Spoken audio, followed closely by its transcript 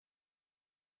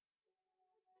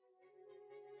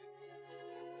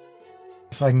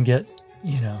if I can get,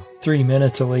 3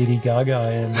 minutes of Lady Gaga,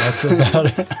 and that's about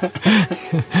it.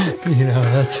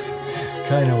 That's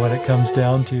kind of what it comes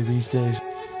down to these days.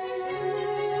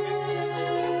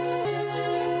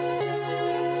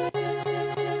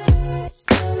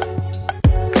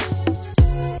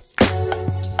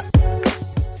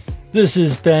 This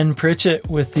is Ben Pritchett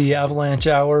with the Avalanche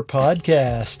Hour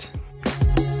podcast.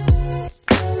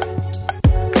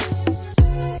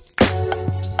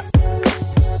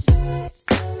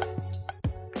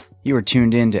 You are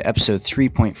tuned in to episode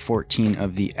 3.14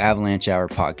 of the Avalanche Hour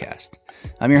podcast.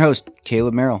 I'm your host,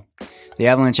 Caleb Merrill. The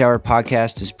Avalanche Hour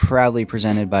podcast is proudly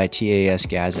presented by TAS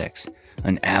Gazex,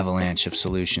 an avalanche of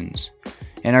solutions,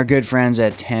 and our good friends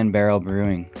at 10 Barrel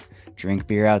Brewing. Drink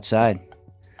beer outside.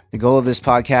 The goal of this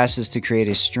podcast is to create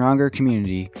a stronger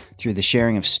community through the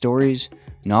sharing of stories,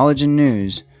 knowledge, and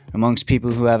news amongst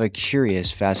people who have a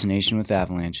curious fascination with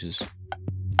avalanches.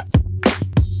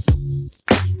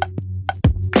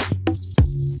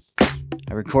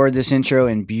 I record this intro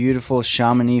in beautiful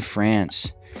Chamonix,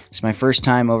 France. It's my first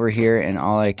time over here, and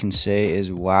all I can say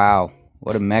is, wow,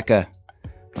 what a mecca.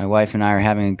 My wife and I are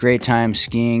having a great time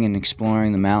skiing and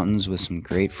exploring the mountains with some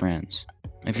great friends.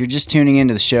 If you're just tuning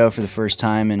into the show for the first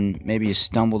time and maybe you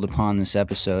stumbled upon this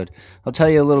episode, I'll tell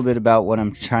you a little bit about what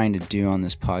I'm trying to do on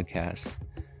this podcast.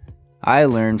 I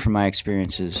learn from my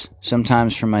experiences,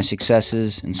 sometimes from my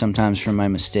successes and sometimes from my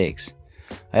mistakes.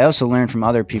 I also learn from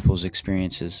other people's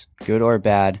experiences, good or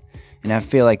bad, and I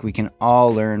feel like we can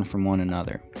all learn from one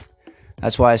another.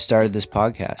 That's why I started this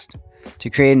podcast, to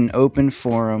create an open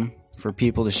forum for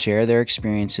people to share their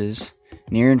experiences,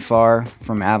 near and far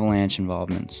from avalanche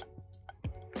involvements.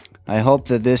 I hope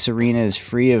that this arena is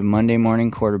free of Monday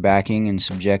morning quarterbacking and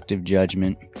subjective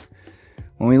judgment.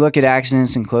 When we look at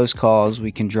accidents and close calls,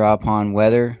 we can draw upon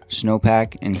weather,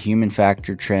 snowpack, and human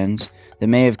factor trends that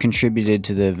may have contributed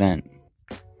to the event.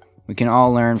 We can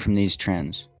all learn from these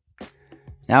trends.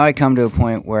 Now I come to a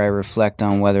point where I reflect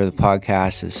on whether the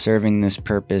podcast is serving this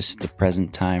purpose at the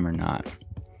present time or not.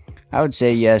 I would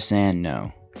say yes and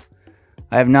no.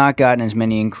 I have not gotten as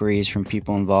many inquiries from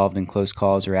people involved in close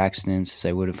calls or accidents as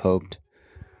I would have hoped.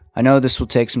 I know this will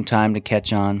take some time to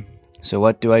catch on, so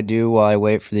what do I do while I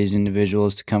wait for these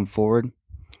individuals to come forward?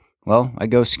 Well, I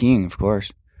go skiing, of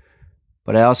course.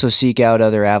 But I also seek out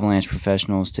other avalanche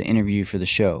professionals to interview for the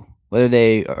show. Whether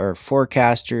they are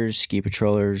forecasters, ski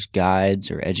patrollers, guides,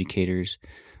 or educators,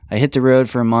 I hit the road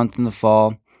for a month in the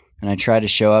fall, and I try to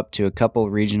show up to a couple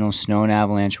regional snow and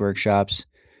avalanche workshops,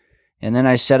 and then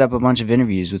I set up a bunch of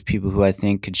interviews with people who I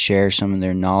think could share some of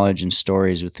their knowledge and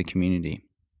stories with the community.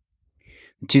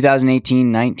 The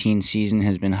 2018-19 season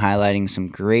has been highlighting some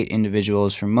great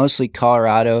individuals from mostly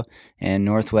Colorado and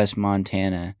northwest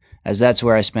Montana, as that's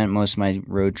where I spent most of my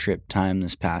road trip time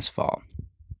this past fall.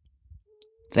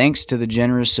 Thanks to the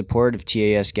generous support of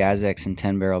TAS Gazex and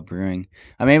 10 Barrel Brewing,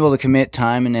 I'm able to commit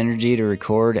time and energy to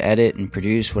record, edit, and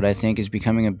produce what I think is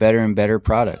becoming a better and better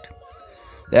product.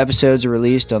 The episodes are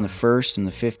released on the 1st and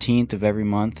the 15th of every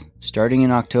month, starting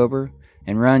in October,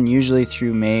 and run usually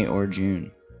through May or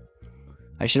June.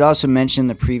 I should also mention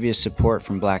the previous support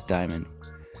from Black Diamond.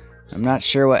 I'm not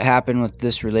sure what happened with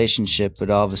this relationship, but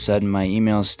all of a sudden my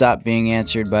emails stopped being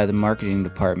answered by the marketing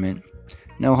department.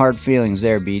 No hard feelings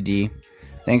there, BD.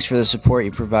 Thanks for the support you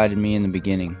provided me in the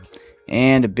beginning.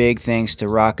 And a big thanks to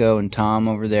Rocco and Tom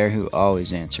over there who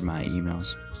always answer my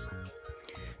emails.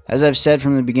 As I've said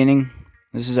from the beginning,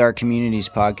 this is our community's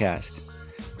podcast.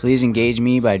 Please engage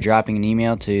me by dropping an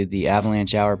email to the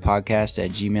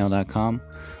avalanchehourpodcast@gmail.com,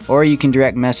 or you can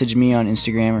direct message me on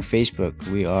Instagram or Facebook.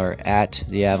 We are at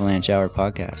the Avalanche Hour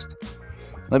Podcast.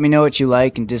 Let me know what you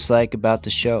like and dislike about the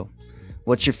show.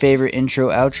 What's your favorite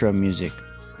intro-outro music?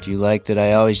 Do you like that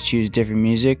I always choose different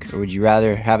music, or would you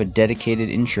rather have a dedicated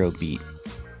intro beat?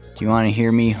 Do you want to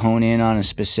hear me hone in on a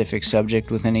specific subject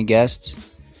with any guests?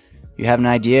 You have an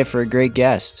idea for a great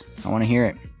guest? I want to hear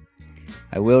it.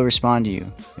 I will respond to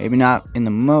you. Maybe not in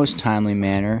the most timely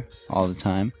manner all the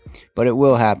time, but it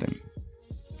will happen.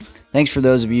 Thanks for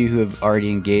those of you who have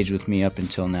already engaged with me up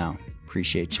until now.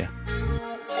 Appreciate you.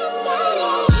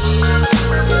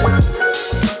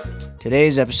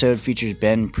 Today's episode features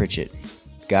Ben Pritchett.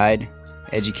 Guide,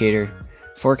 educator,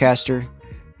 forecaster,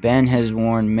 Ben has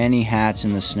worn many hats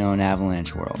in the snow and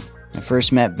avalanche world. I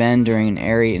first met Ben during an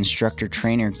AIARE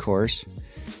instructor-trainer course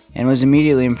and was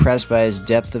immediately impressed by his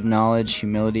depth of knowledge,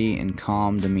 humility, and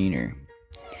calm demeanor.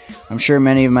 I'm sure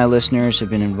many of my listeners have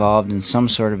been involved in some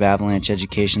sort of avalanche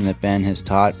education that Ben has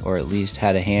taught or at least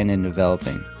had a hand in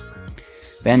developing.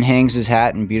 Ben hangs his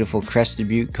hat in beautiful Crested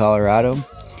Butte, Colorado,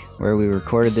 where we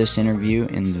recorded this interview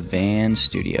in the van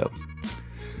studio.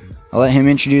 I'll let him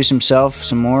introduce himself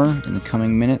some more in the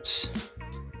coming minutes.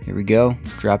 Here we go,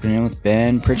 dropping in with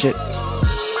Ben Pritchett.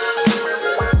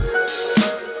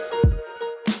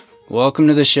 Welcome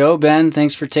to the show, Ben.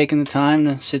 Thanks for taking the time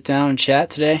to sit down and chat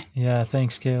today. Yeah,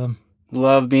 thanks, Caleb.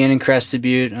 Love being in Crested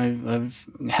Butte. I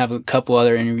have a couple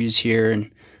other interviews here, and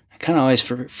I kind of always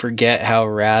forget how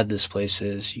rad this place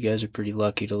is. You guys are pretty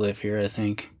lucky to live here, I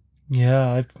think.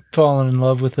 Yeah, I've fallen in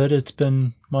love with it. It's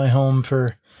been my home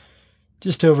for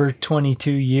just over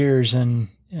 22 years, and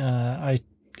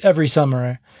every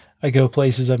summer I go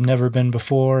places I've never been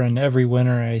before, and every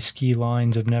winter I ski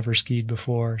lines I've never skied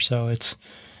before. So it's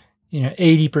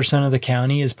 80% of the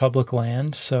county is public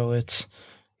land, so it's,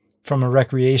 from a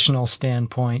recreational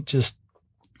standpoint, just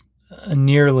a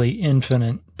nearly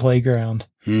infinite playground.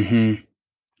 Mm-hmm.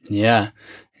 Yeah.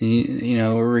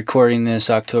 We're recording this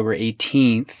October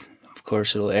 18th. Of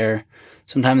course, it'll air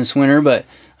sometime this winter, but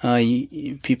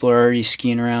people are already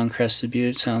skiing around Crested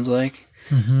Butte, it sounds like.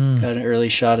 Mm-hmm. Got an early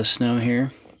shot of snow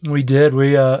here. We did.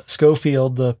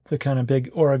 Schofield, the kind of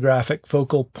big orographic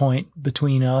focal point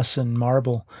between us and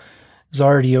Marble, is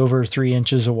already over 3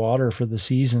 inches of water for the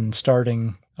season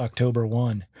starting October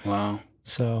 1. Wow.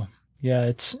 So, yeah,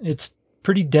 it's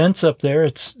pretty dense up there.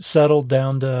 It's settled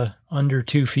down to under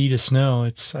 2 feet of snow.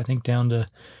 It's, I think, down to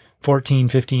 14,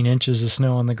 15 inches of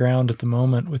snow on the ground at the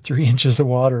moment with 3 inches of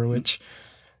water, which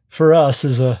for us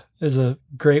is a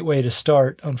great way to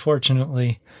start.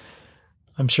 Unfortunately,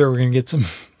 I'm sure we're going to get some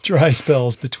dry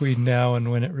spells between now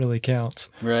and when it really counts.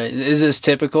 Right. Is this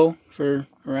typical for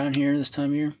around here this time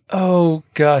of year? Oh,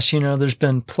 gosh, there's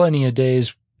been plenty of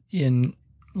days in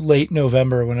late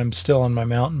November when I'm still on my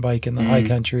mountain bike in the high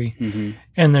country. Mm-hmm.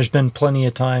 And there's been plenty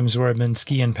of times where I've been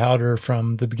skiing powder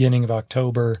from the beginning of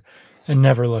October and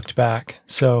never looked back.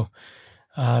 So,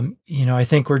 I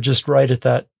think we're just right at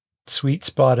that sweet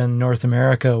spot in North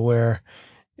America where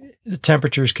the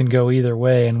temperatures can go either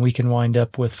way, and we can wind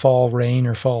up with fall rain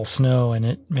or fall snow, and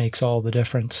it makes all the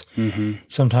difference. Mm-hmm.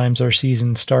 Sometimes our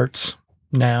season starts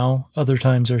now. Other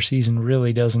times our season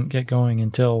really doesn't get going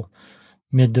until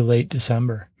mid to late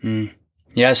December. Mm.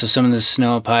 Yeah, so some of the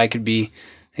snow up high could be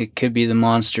the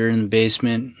monster in the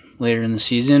basement later in the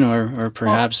season, or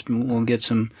perhaps we'll get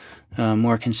some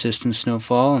more consistent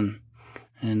snowfall.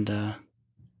 And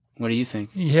what do you think?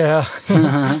 Yeah,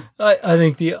 I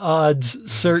think the odds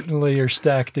certainly are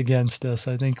stacked against us.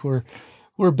 I think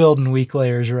we're building weak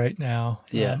layers right now.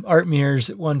 Yeah. Art Mears,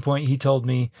 at one point, he told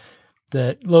me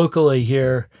that locally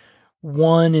here,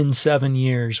 1 in 7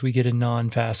 years, we get a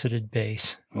non-faceted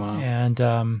base. Wow. And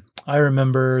I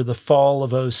remember the fall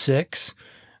of 2006,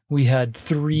 we had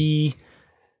 3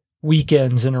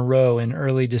 weekends in a row in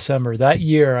early December. That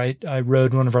year, I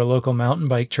rode one of our local mountain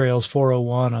bike trails,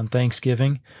 401, on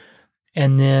Thanksgiving.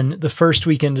 And then the first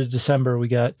weekend of December, we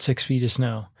got 6 feet of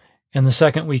snow. And the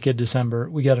second week of December,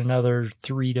 we got another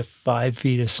 3 to 5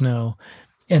 feet of snow.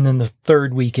 And then the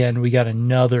third weekend, we got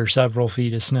another several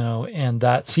feet of snow. And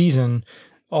that season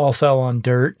all fell on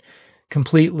dirt,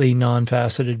 completely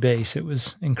non-faceted base. It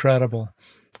was incredible.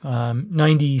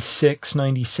 96,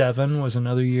 97 was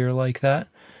another year like that.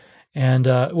 And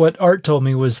what Art told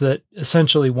me was that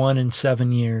essentially 1 in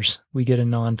 7 years, we get a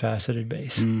non-faceted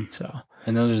base. So,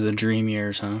 and those are the dream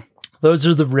years, huh? Those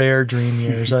are the rare dream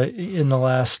years. In the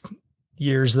last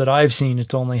years that I've seen,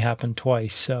 it's only happened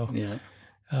twice. So yeah.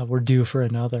 We're due for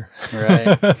another. Right.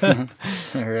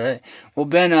 All right. Well,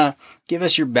 Ben, give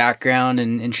us your background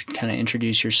and kind of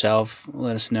introduce yourself.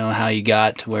 Let us know how you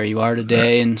got to where you are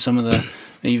today, and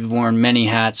you've worn many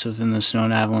hats within the snow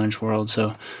and avalanche world.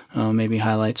 So maybe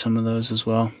highlight some of those as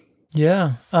well.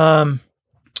 Yeah.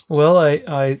 Well,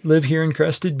 I live here in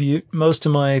Crested Butte. Most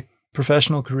of my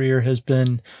professional career has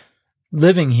been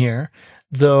living here,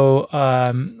 though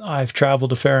I've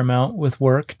traveled a fair amount with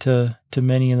work to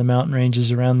many of the mountain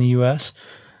ranges around the U.S.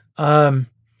 I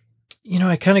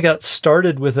kind of got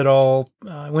started with it all.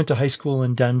 I went to high school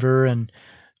in Denver and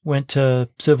went to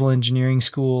civil engineering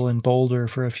school in Boulder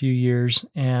for a few years.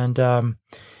 And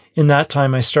in that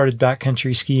time, I started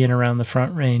backcountry skiing around the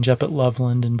Front Range up at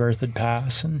Loveland and Berthoud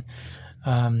Pass, and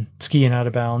skiing out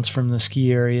of bounds from the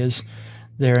ski areas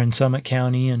there in Summit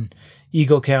County and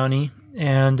Eagle County.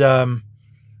 And I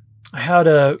had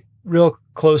a real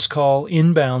close call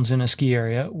inbounds in a ski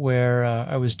area where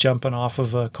I was jumping off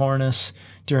of a cornice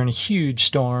during a huge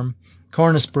storm.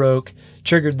 Cornice broke,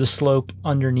 triggered the slope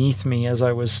underneath me as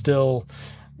I was still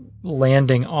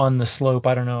landing on the slope.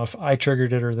 I don't know if I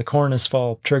triggered it or the cornice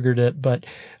fall triggered it, but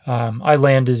I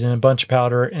landed in a bunch of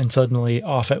powder and suddenly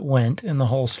off it went, and the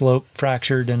whole slope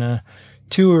fractured in a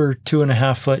 2 or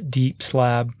 2.5 foot deep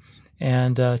slab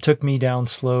and took me down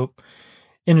slope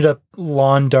ended up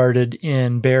lawn darted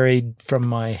in, buried from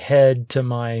my head to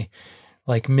my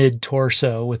like mid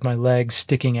torso with my legs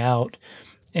sticking out,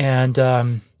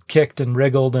 and kicked and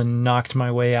wriggled and knocked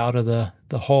my way out of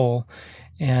the hole,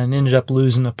 and ended up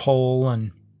losing a pole.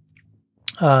 And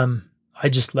I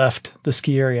just left the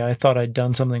ski area. I thought I'd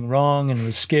done something wrong and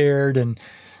was scared. And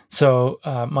so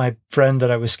my friend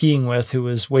that I was skiing with, who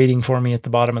was waiting for me at the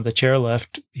bottom of the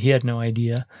chairlift, he had no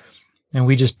idea. And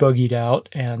we just boogied out.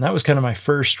 And that was kind of my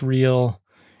first real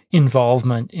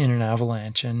involvement in an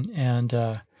avalanche. And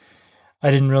I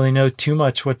didn't really know too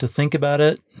much what to think about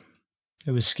it.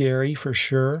 It was scary for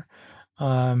sure.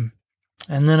 And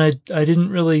then I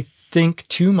didn't really think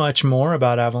too much more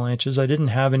about avalanches. I didn't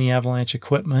have any avalanche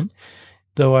equipment,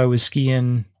 though I was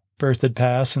skiing Berthoud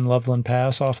Pass and Loveland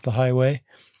Pass off the highway.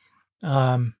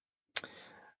 I'm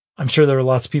sure there were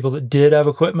lots of people that did have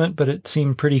equipment, but it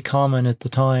seemed pretty common at the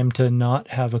time to not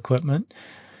have equipment.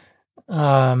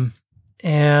 And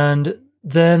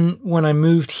then when I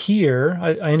moved here,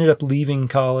 I ended up leaving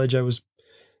college. I was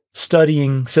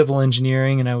studying civil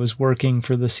engineering and I was working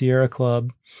for the Sierra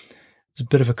Club. It was a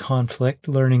bit of a conflict,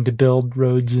 learning to build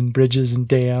roads and bridges and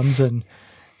dams, and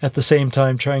at the same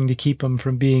time trying to keep them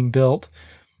from being built.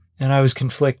 And I was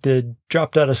conflicted,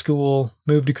 dropped out of school,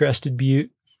 moved to Crested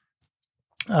Butte.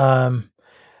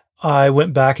 I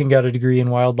went back and got a degree in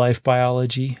wildlife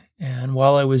biology. And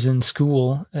while I was in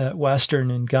school at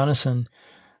Western in Gunnison,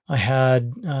 I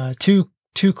had two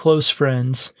close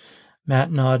friends,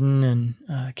 Matt Nodden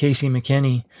and Casey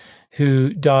McKinney,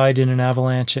 who died in an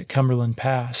avalanche at Cumberland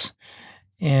Pass.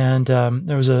 And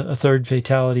there was a third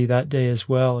fatality that day as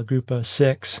well, a group of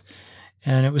 6.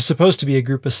 And it was supposed to be a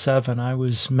group of 7. I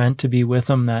was meant to be with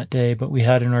them that day, but we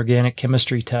had an organic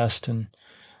chemistry test. And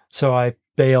so I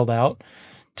bailed out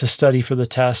to study for the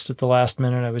test at the last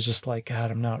minute. I was just like,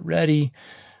 God, I'm not ready.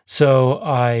 So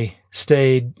I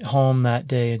stayed home that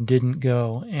day and didn't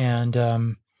go.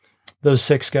 And those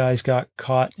 6 guys got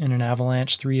caught in an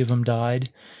avalanche. 3 of them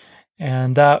died.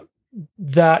 And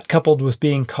that coupled with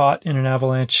being caught in an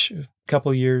avalanche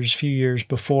few years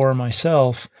before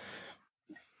myself,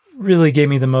 really gave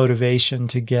me the motivation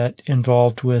to get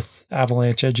involved with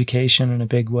avalanche education in a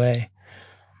big way.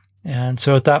 And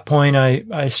so at that point,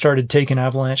 I started taking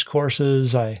avalanche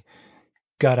courses. I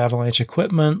got avalanche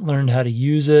equipment, learned how to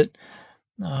use it.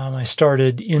 I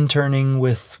started interning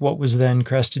with what was then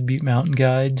Crested Butte Mountain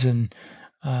Guides, and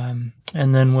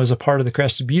then was a part of the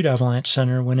Crested Butte Avalanche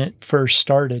Center when it first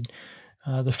started.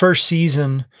 The first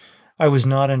season, I was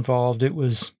not involved. It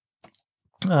was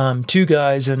 2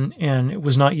 guys, and it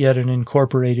was not yet an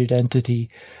incorporated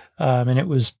entity, and it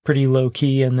was pretty low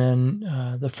key. And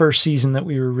then the first season that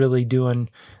we were really doing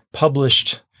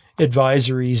published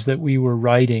advisories that we were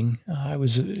writing, I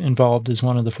was involved as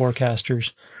one of the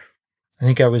forecasters. I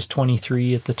think I was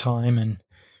 23 at the time, and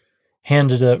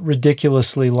handed a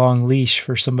ridiculously long leash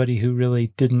for somebody who really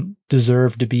didn't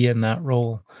deserve to be in that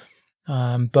role.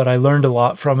 But I learned a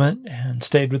lot from it and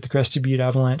stayed with the Crested Butte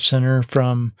Avalanche Center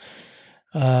from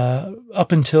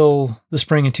up until the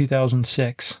spring of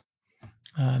 2006.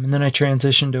 And then I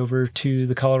transitioned over to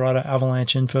the Colorado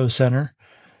Avalanche Info Center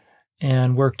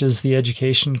and worked as the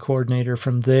education coordinator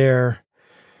from there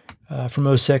from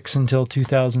 2006 until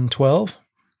 2012.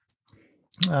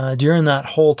 During that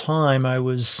whole time, I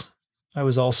was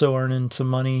also earning some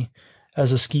money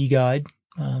as a ski guide.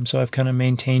 So I've kind of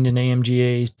maintained an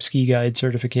AMGA ski guide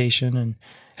certification and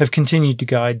have continued to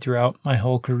guide throughout my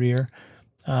whole career.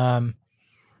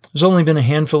 There's only been a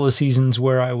handful of seasons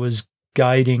where I was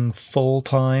guiding full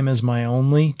time as my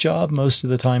only job. Most of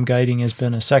the time, guiding has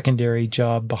been a secondary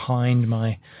job behind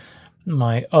my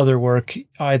other work,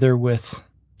 either with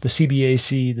the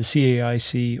CBAC, the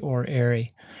CAIC, or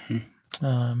AIARE.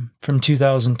 From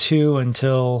 2002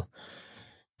 until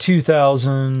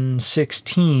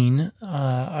 2016,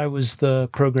 I was the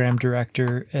program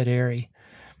director at AIARE,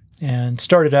 and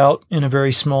started out in a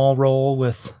very small role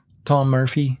with Tom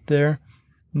Murphy there.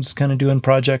 I was kind of doing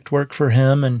project work for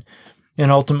him, and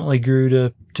ultimately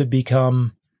grew to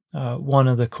become one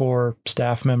of the core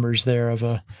staff members there of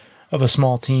a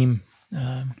small team.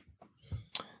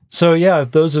 So yeah,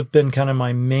 those have been kind of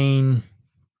my main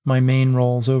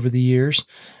roles over the years.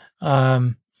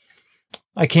 I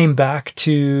came back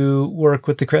to work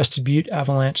with the Crested Butte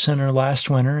Avalanche Center last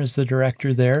winter as the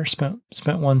director there. Spent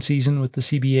 1 season with the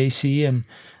CBAC, and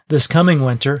this coming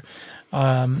winter,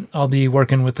 I'll be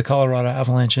working with the Colorado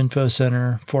Avalanche Info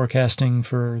Center, forecasting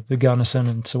for the Gunnison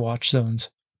and Saguache zones.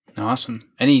 Awesome.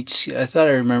 And I thought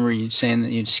I remember you saying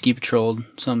that you'd ski patrolled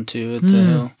some too at the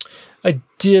hill. I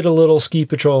did a little ski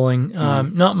patrolling,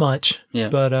 not much, Yeah.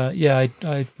 but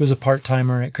I was a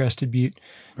part-timer at Crested Butte.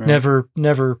 Right.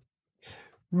 Never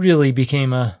really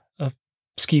became a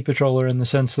ski patroller in the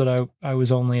sense that I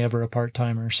was only ever a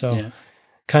part-timer. So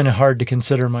kind of hard to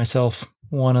consider myself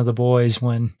one of the boys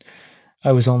when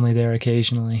I was only there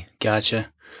occasionally.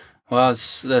 Gotcha. Well,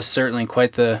 that's certainly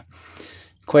quite the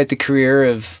career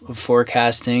of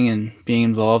forecasting and being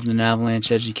involved in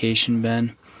avalanche education,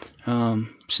 Ben.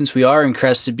 Since we are in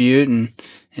Crested Butte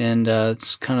and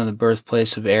it's kind of the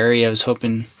birthplace of AIARE, I was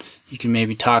hoping you could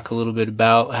maybe talk a little bit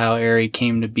about how AIARE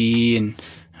came to be and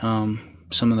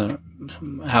some of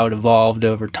how it evolved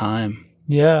over time.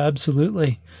 Yeah,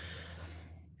 absolutely.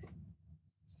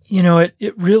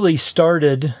 It really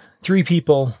started. 3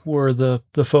 people were the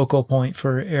focal point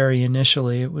for AIARE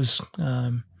initially. It was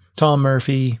Tom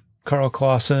Murphy, Carl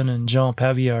Clausen, and Jean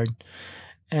Pavillard.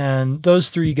 And those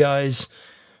 3 guys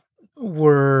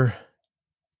were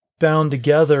bound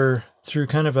together through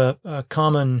kind of a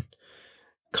common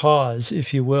cause,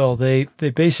 if you will. They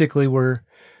basically were,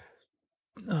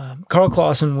 Carl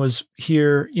Clausen was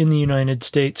here in the United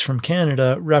States from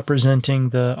Canada representing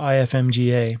the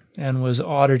IFMGA and was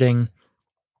auditing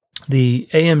the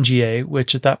AMGA,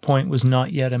 which at that point was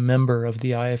not yet a member of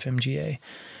the IFMGA.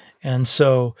 And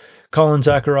so Colin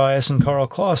Zacharias and Carl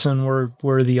Clausen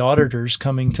were the auditors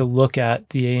coming to look at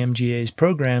the AMGA's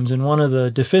programs. And one of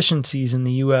the deficiencies in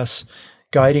the U.S.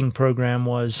 guiding program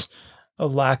was a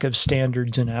lack of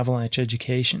standards in avalanche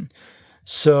education.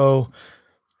 So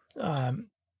Jean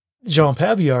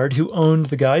Pavillard, who owned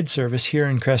the guide service here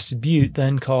in Crested Butte,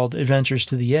 then called Adventures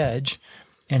to the Edge,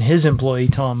 and his employee,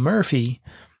 Tom Murphy,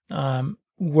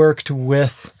 worked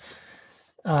with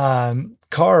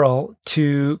Carl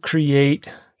to create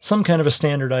some kind of a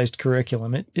standardized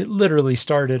curriculum. It literally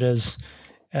started as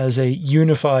a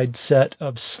unified set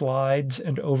of slides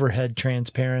and overhead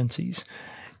transparencies.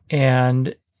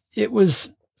 And it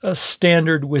was a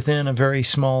standard within a very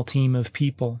small team of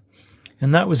people.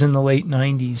 And that was in the late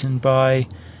 90s. And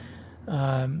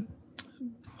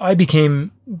I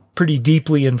became pretty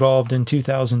deeply involved in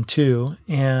 2002.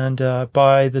 And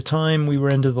by the time we were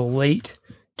into the late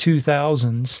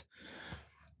 2000s,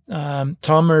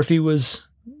 Tom Murphy was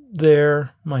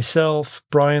there, myself,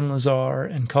 Brian Lazar,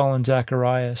 and Colin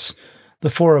Zacharias. The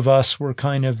 4 of us were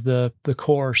kind of the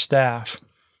core staff.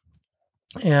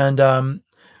 And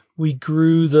we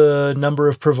grew the number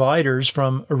of providers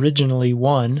from originally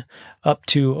 1 up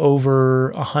to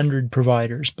over 100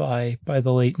 providers by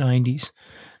the late 90s.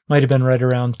 Might have been right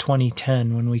around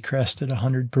 2010 when we crested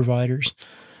 100 providers.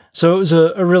 So it was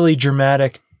a really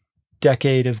dramatic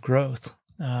decade of growth.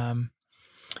 And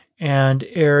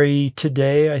AIARE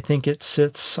today, I think it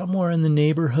sits somewhere in the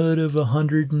neighborhood of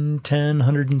 110,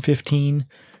 115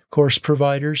 course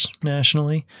providers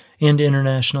nationally and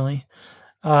internationally.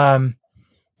 For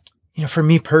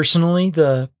me personally,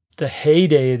 the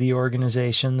heyday of the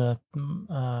organization, the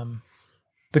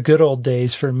good old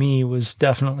days for me was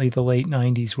definitely the late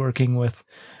 90s, working with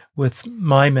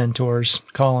my mentors,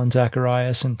 Colin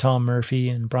Zacharias and Tom Murphy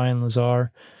and Brian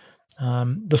Lazar.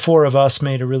 The 4 of us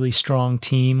made a really strong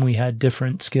team. We had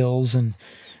different skills and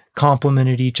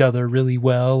complemented each other really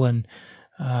well. And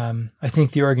I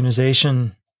think the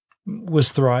organization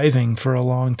was thriving for a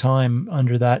long time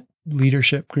under that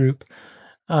leadership group.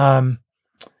 In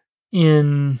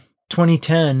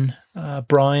 2010,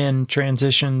 Brian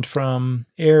transitioned from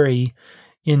AIARE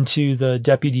into the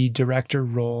deputy director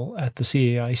role at the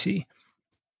CAIC.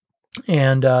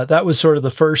 And that was sort of the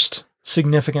first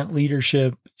significant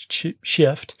leadership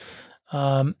shift.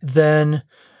 Then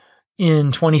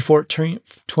in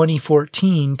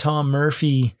 2014, Tom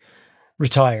Murphy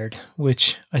retired,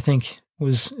 which I think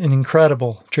was an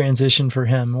incredible transition for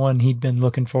him, one he'd been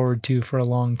looking forward to for a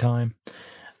long time.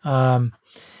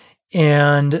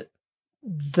 And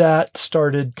that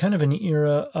started kind of an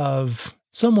era of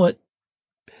somewhat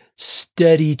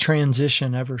steady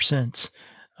transition ever since.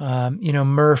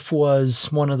 Murph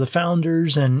was one of the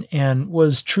founders and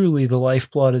was truly the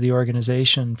lifeblood of the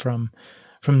organization from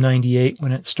 98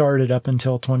 when it started up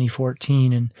until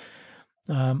 2014.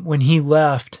 And when he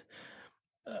left,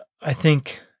 I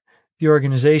think the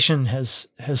organization has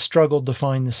struggled to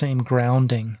find the same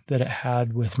grounding that it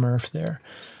had with Murph there.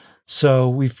 So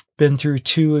we've been through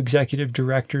 2 executive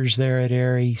directors there at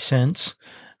AIARE since.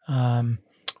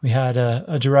 We had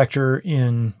a director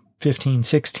in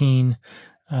 15-16,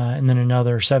 and then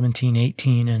another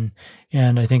 17-18,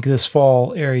 and I think this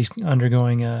fall AIARE's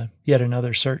undergoing yet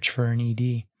another search for an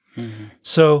ED. Mm-hmm.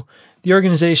 So the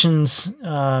organization's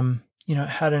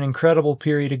had an incredible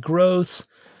period of growth,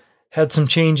 had some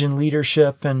change in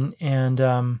leadership, and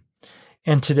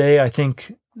And today, I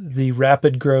think the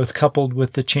rapid growth coupled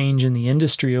with the change in the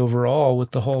industry overall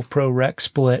with the whole pro-rec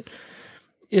split,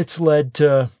 it's led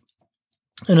to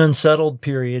an unsettled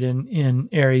period in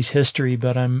AIARE's history,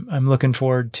 but I'm looking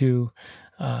forward to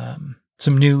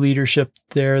some new leadership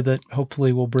there that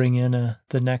hopefully will bring in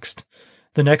the next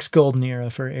golden era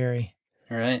for AIARE.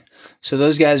 All right. So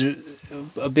those guys,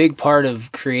 a big part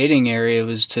of creating AIARE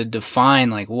was to define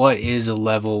like what is a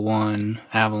level 1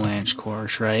 avalanche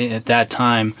course, right? At that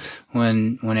time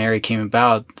when AIARE came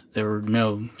about, there were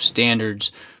no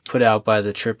standards put out by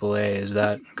the AAA. Is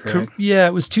that correct? Yeah,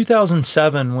 it was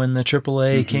 2007 when the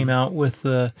AAA came out with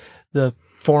the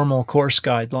formal course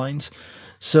guidelines.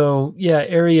 So yeah,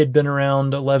 AIARE had been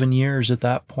around 11 years at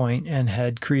that point and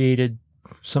had created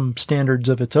some standards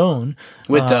of its own.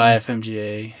 With the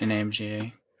IFMGA and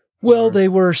AMGA? Well, they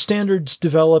were standards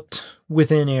developed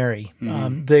within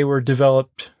AIARE. They were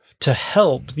developed to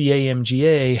help the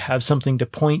AMGA have something to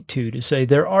point to say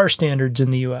there are standards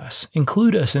in the U.S.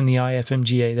 Include us in the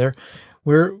IFMGA.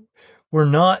 We're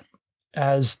not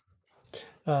as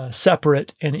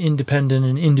separate and independent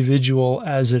and individual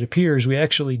as it appears. We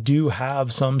actually do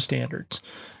have some standards.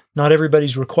 Not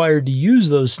everybody's required to use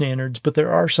those standards, but there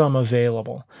are some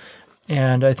available.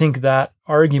 And I think that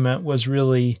argument was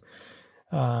really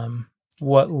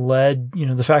what led,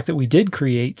 the fact that we did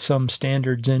create some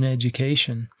standards in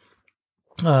education,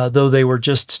 though they were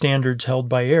just standards held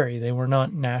by AIARE. They were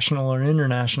not national or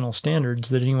international standards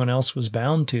that anyone else was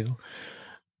bound to.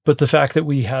 But the fact that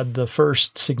we had the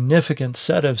first significant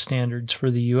set of standards for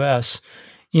the U.S.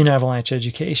 in avalanche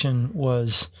education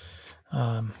was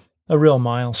a real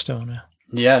milestone.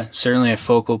 Yeah, certainly a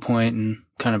focal point and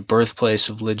kind of birthplace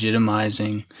of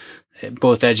legitimizing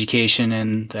both education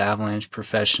and the avalanche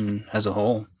profession as a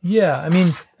whole. Yeah, I mean,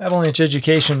 avalanche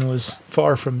education was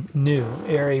far from new.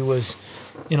 AIARE was,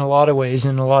 in a lot of ways,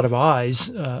 in a lot of eyes,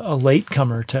 a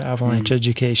latecomer to avalanche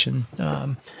education.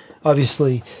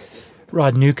 Obviously,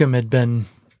 Rod Newcomb had been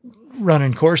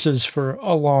running courses for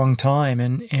a long time,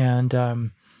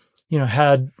 and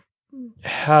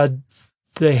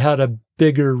they had a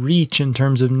bigger reach in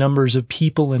terms of numbers of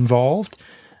people involved.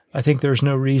 I think there's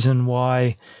no reason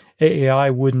why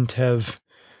AAI wouldn't have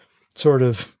sort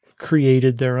of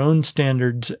created their own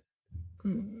standards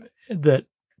that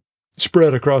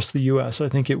spread across the U.S. I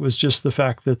think it was just the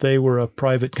fact that they were a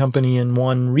private company in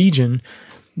one region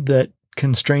that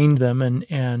constrained them,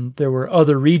 and there were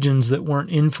other regions that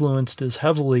weren't influenced as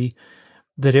heavily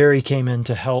that AIARE came in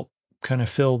to help kind of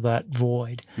fill that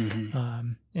void.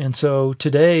 And so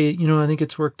today, I think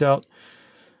it's worked out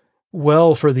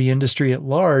well for the industry at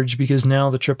large because now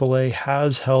the AAA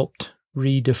has helped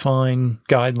redefine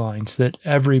guidelines that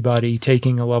everybody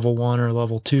taking a level 1 or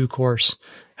level 2 course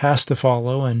has to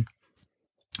follow. And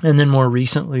then more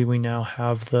recently, we now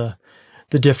have the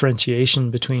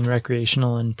differentiation between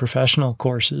recreational and professional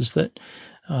courses that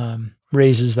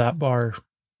raises that bar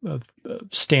of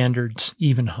standards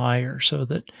even higher so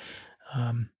that,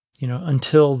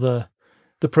 until the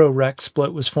pro-rec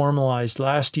split was formalized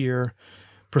last year,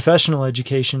 professional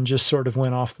education just sort of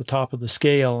went off the top of the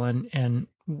scale and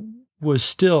was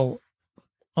still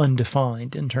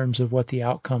undefined in terms of what the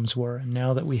outcomes were. And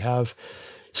now that we have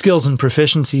skills and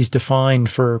proficiencies defined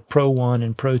for Pro 1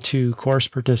 and Pro 2 course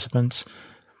participants,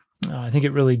 I think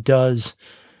it really does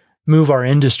move our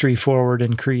industry forward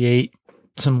and create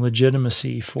some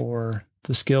legitimacy for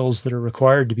the skills that are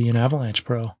required to be an avalanche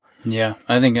pro. Yeah,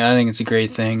 I think it's a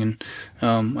great thing, and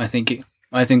I think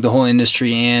the whole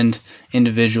industry and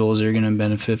individuals are going to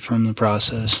benefit from the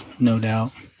process, no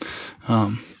doubt.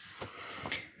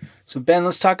 So Ben,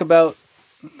 let's talk about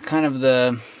kind of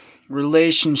the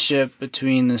relationship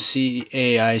between the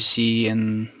CAIC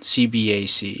and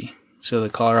CBAC, so the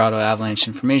Colorado Avalanche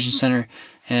Information Center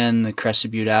and the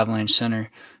Crested Butte Avalanche Center,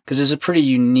 because it's a pretty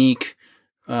unique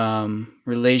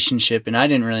relationship, and I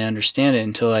didn't really understand it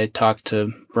until I talked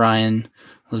to Brian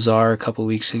Lazar a couple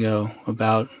weeks ago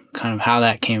about kind of how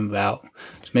that came about.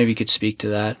 So maybe you could speak to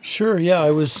that. Sure. Yeah,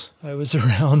 I was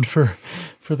around for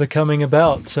the coming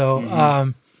about. So,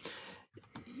 at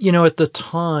the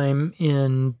time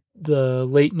in the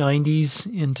late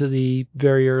 90s into the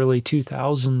very early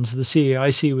 2000s, the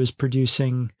CAIC was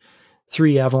producing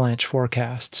 3 avalanche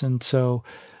forecasts. And so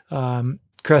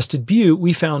Crested Butte,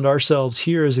 we found ourselves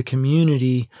here as a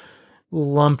community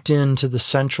lumped into the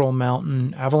Central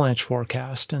Mountain Avalanche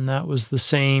Forecast. And that was the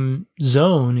same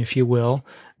zone, if you will,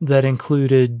 that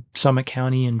included Summit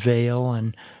County and Vail.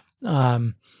 And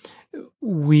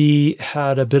we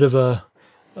had a bit of a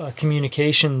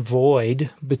communication void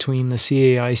between the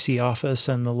CAIC office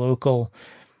and the local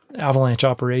avalanche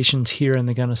operations here in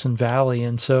the Gunnison Valley.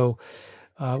 And so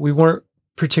we weren't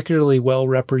particularly well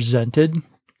represented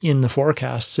in the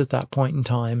forecasts at that point in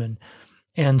time.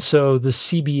 And so the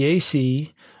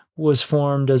CBAC was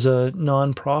formed as a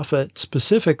nonprofit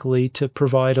specifically to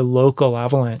provide a local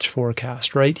avalanche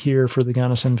forecast right here for the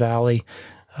Gunnison Valley.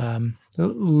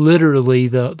 Literally,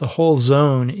 the whole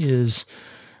zone is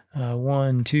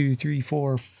 1, 2, 3,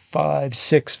 4, 5,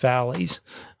 6 valleys.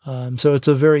 So it's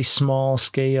a very small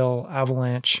scale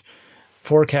avalanche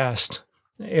forecast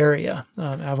area,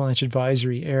 avalanche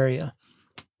advisory area.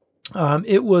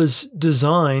 It was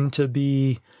designed to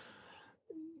be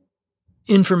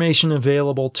information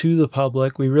available to the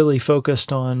public. We really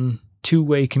focused on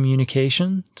two-way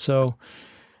communication. So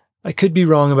I could be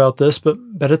wrong about this, but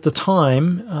at the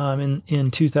time,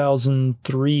 in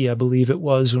 2003, I believe it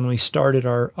was, when we started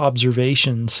our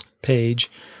observations page,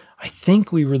 I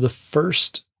think we were the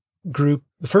first group,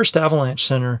 the first Avalanche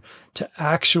Center to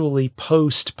actually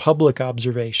post public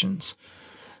observations.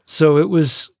 So it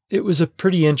was a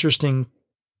pretty interesting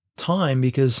time,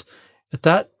 because at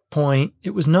that point,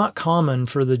 it was not common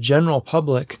for the general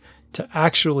public to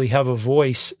actually have a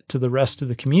voice to the rest of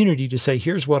the community to say,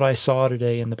 here's what I saw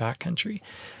today in the backcountry.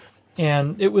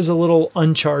 And it was a little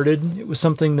uncharted. It was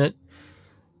something that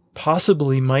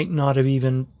possibly might not have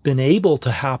even been able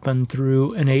to happen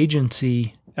through an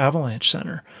agency avalanche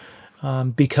center.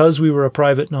 Because we were a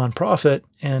private nonprofit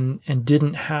and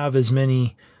didn't have as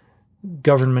many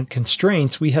government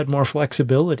constraints, we had more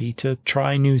flexibility to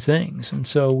try new things. And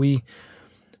so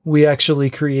we actually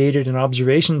created an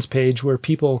observations page where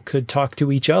people could talk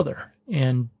to each other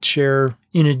and share,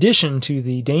 in addition to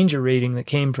the danger rating that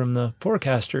came from the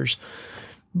forecasters,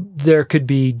 there could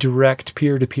be direct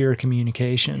peer-to-peer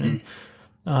communication.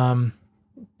 And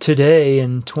today,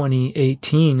 in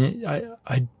 2018,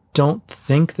 I don't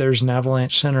think there's an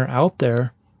avalanche center out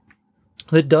there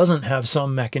that doesn't have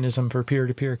some mechanism for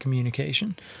peer-to-peer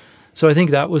communication. So I think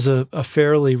that was a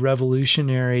fairly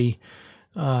revolutionary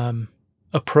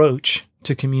approach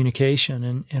to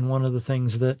communication, and one of the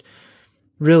things that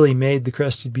really made the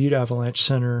Crested Butte Avalanche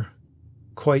Center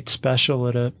quite special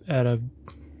at an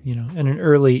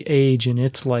early age in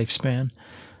its lifespan.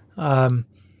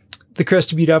 The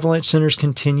Crested Butte Avalanche Centers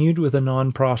continued with a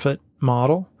nonprofit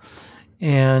model,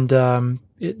 and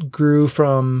it grew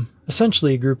from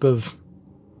essentially a group of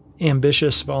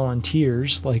ambitious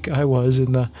volunteers, like I was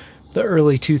in the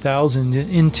early 2000s,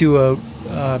 into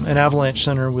an avalanche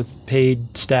center with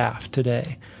paid staff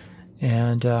today.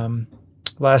 And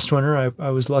last winter, I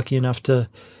was lucky enough to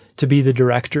be the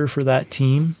director for that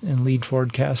team and lead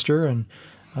forecaster, and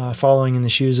following in the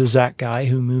shoes of Zach Guy,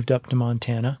 who moved up to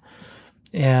Montana.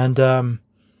 And the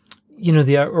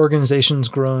organization's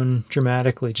grown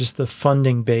dramatically. Just the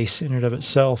funding base in and of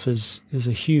itself is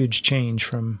a huge change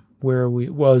from where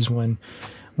it was when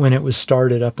it was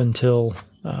started up until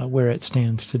where it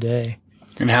stands today.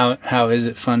 And how is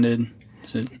it funded?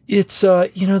 It's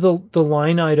the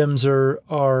line items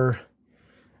are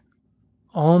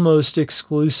almost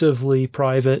exclusively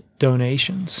private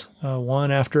donations, one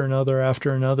after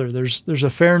another. There's a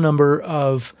fair number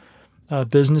of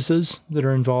businesses that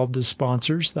are involved as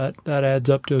sponsors. That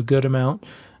adds up to a good amount.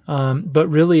 But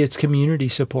really, it's community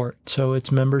support. So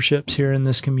it's memberships here in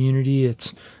this community.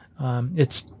 It's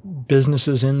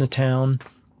businesses in the town.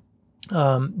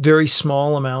 Very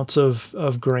small amounts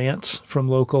of grants from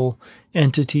local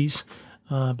entities,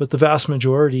 but the vast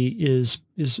majority is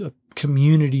a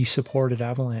community-supported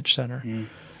avalanche center.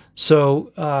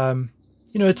 So,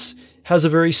 it's has a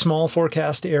very small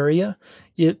forecast area.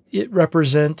 It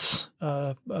represents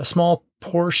a small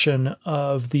portion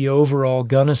of the overall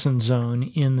Gunnison zone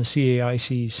in the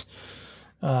CAIC's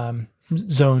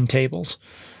zone tables.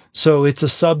 So it's a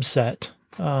subset.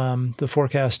 The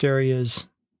forecast area is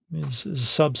a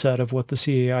subset of what the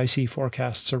CAIC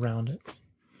forecasts around it.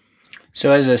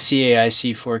 So as a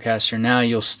CAIC forecaster now,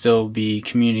 you'll still be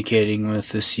communicating with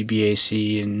the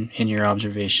CBAC in your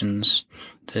observations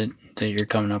that you're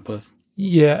coming up with?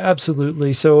 Yeah,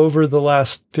 absolutely. So over the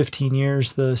last 15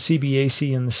 years, the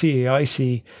CBAC and the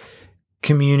CAIC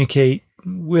communicate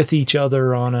with each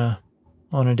other on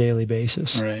a daily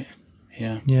basis. Right.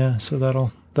 Yeah. Yeah. So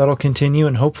that'll continue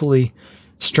and hopefully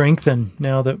strengthen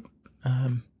now that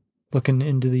looking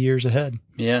into the years ahead.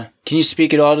 Yeah. Can you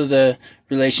speak at all to the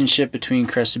relationship between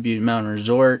Crested Butte Mountain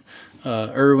Resort,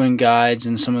 Irwin Guides,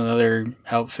 and some of the other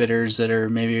outfitters that are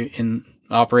maybe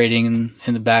operating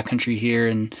in the backcountry here,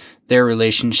 and their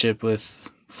relationship with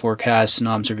forecasts and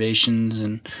observations?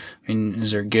 And I mean,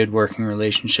 is there a good working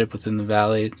relationship within the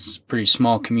valley? It's a pretty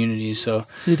small community, so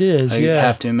it is. I yeah,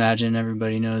 have to imagine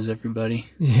everybody knows everybody.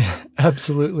 Yeah,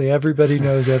 absolutely. Everybody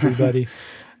knows everybody.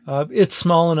 It's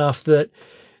small enough that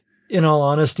in all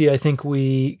honesty, I think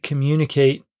we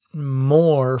communicate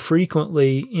more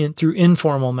frequently through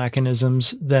informal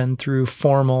mechanisms than through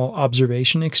formal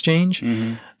observation exchange.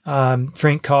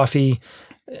 Frank Coffey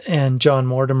and John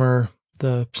Mortimer,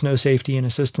 the snow safety and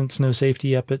assistant snow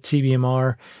safety up at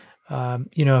CBMR,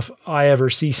 if I ever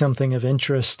see something of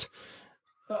interest,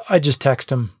 I just text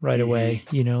them right away.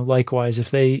 Likewise,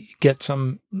 if they get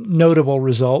some notable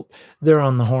result, they're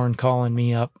on the horn calling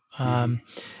me up.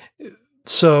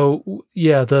 So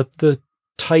yeah, the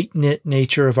tight-knit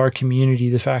nature of our community,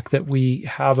 the fact that we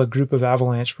have a group of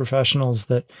avalanche professionals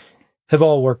that have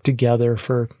all worked together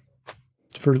for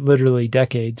literally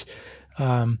decades,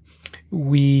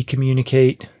 we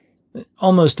communicate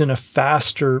almost in a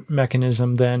faster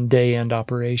mechanism than day-end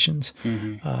operations.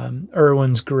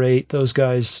 Irwin's great. Those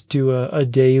guys do a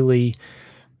daily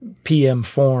PM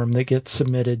form that gets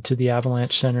submitted to the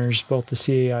avalanche centers, both the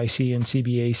CAIC and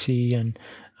CBAC, and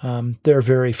they're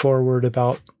very forward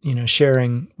about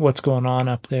sharing what's going on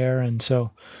up there. And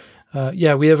so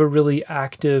we have a really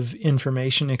active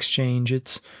information exchange.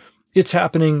 It's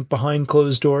happening behind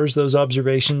closed doors. Those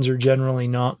observations are generally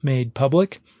not made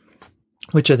public,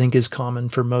 which I think is common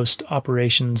for most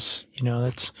operations.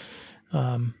 That's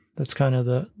kind of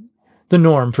the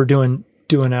norm for doing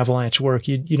avalanche work.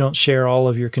 You don't share all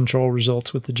of your control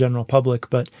results with the general public,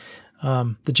 but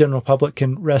the general public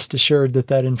can rest assured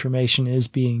that information is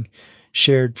being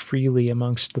shared freely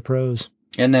amongst the pros.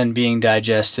 And then being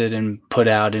digested and put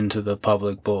out into the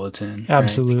public bulletin.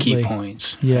 Absolutely. Right? The key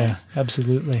points. Yeah,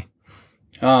 absolutely.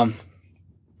 I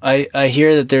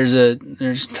hear that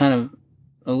there's kind of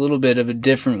a little bit of a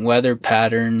different weather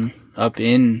pattern up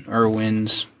in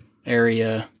Irwin's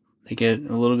area. They get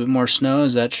a little bit more snow.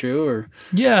 Is that true? Or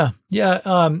yeah.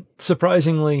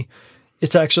 Surprisingly,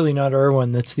 it's actually not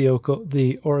Irwin that's the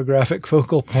orographic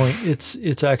focal point.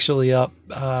 It's actually up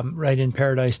right in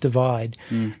Paradise Divide.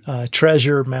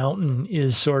 Treasure Mountain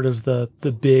is sort of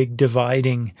the big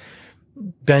dividing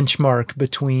benchmark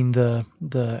between the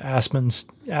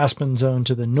Aspen zone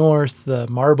to the north, the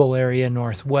Marble area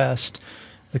northwest,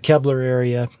 the Kebler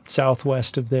area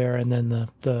southwest of there, and then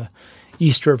the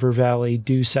East River Valley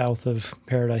due south of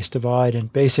Paradise Divide.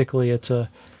 And basically it's a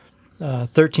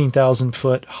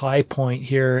 13,000-foot high point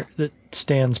here that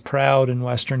stands proud in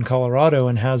western Colorado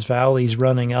and has valleys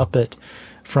running up it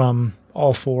from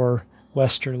all four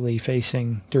westerly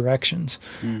facing directions.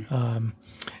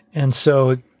 And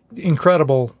so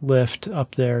incredible lift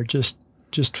up there, just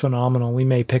phenomenal. We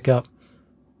may pick up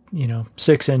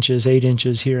 6 inches, 8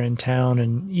 inches here in town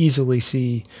and easily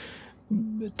see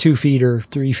 2 feet or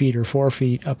 3 feet or 4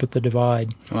 feet up at the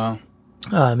divide. Wow.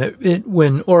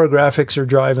 When orographics are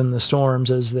driving the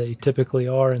storms, as they typically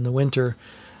are in the winter,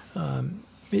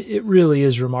 it really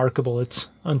is remarkable. It's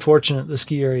unfortunate the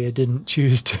ski area didn't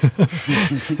choose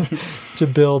to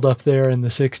build up there in the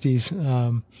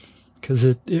 60s, because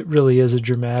it really is a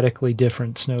dramatically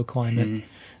different snow climate.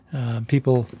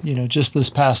 People, just this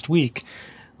past week,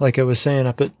 like I was saying,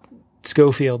 up at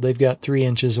Schofield, they've got 3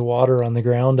 inches of water on the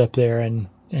ground up there, and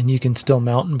you can still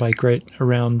mountain bike right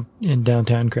around in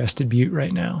downtown Crested Butte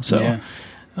right now. So,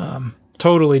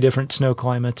 totally different snow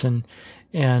climates, and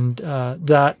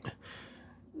that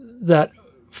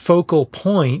focal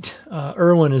point,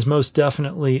 Irwin is most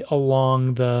definitely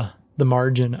along the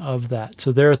margin of that.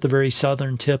 So they're at the very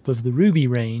southern tip of the Ruby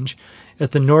Range.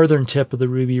 At the northern tip of the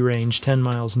Ruby Range, 10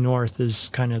 miles north, is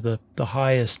kind of the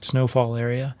highest snowfall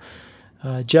area.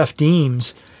 Jeff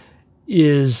Deems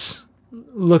is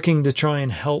looking to try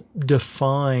and help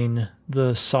define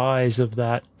the size of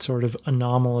that sort of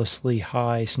anomalously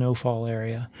high snowfall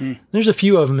area. There's a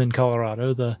few of them in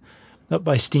Colorado. Up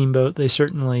by Steamboat, the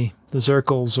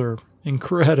Zirkles are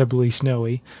incredibly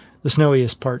snowy, the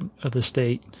snowiest part of the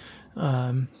state.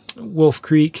 Wolf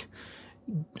Creek,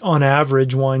 on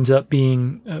average, winds up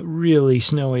being a really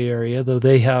snowy area, though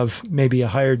they have maybe a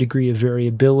higher degree of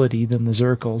variability than the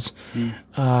Zirkles.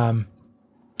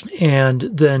 And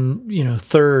then,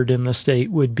 third in the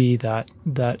state would be that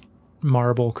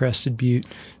Marble Crested Butte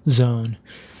zone.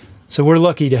 So we're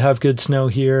lucky to have good snow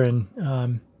here,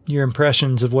 and your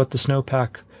impressions of what the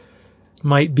snowpack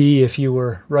might be if you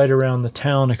were right around the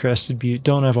town of Crested Butte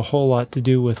don't have a whole lot to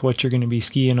do with what you're going to be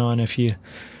skiing on if you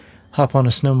hop on a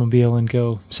snowmobile and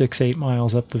go 6-8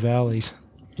 miles up the valleys.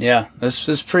 Yeah,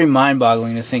 that's pretty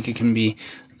mind-boggling to think it can be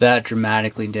that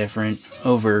dramatically different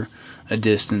over a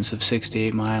distance of 6 to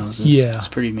 8 miles. It's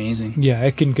pretty amazing. Yeah,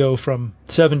 it can go from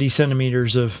 70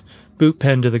 centimeters of boot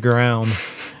pen to the ground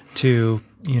to,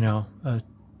 a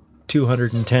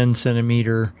 210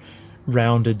 centimeter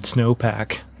rounded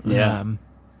snowpack. 5-8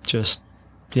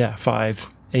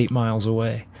 miles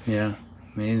away. Yeah,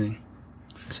 amazing.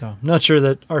 So I'm not sure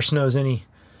that our snow is any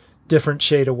different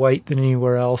shade of white than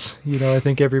anywhere else. I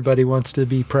think everybody wants to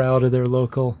be proud of their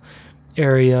local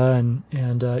area,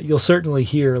 and you'll certainly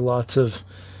hear lots of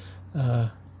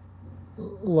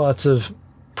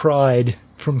pride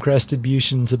from Crested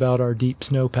Butteians about our deep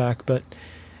snowpack, but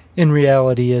in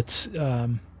reality, it's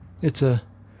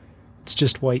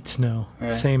just white snow,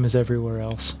 right. Same as everywhere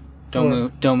else.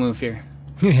 Don't move here.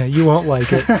 Yeah, you won't like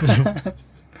it.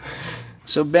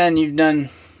 So Ben, you've done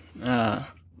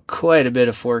quite a bit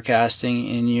of forecasting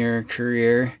in your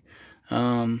career.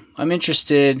 I'm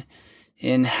interested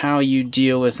in how you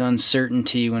deal with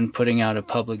uncertainty when putting out a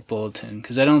public bulletin,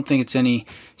 because I don't think it's any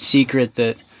secret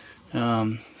that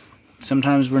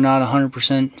sometimes we're not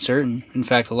 100% certain. In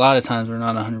fact, a lot of times we're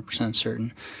not 100%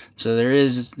 certain. So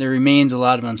there remains a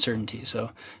lot of uncertainty.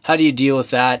 So how do you deal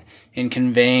with that in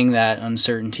conveying that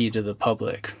uncertainty to the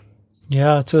public?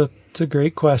 Yeah, it's a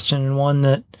great question, and one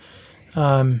that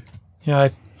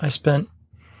I spent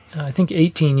I think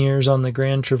 18 years on the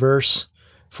Grand Traverse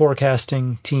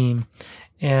forecasting team,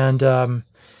 and that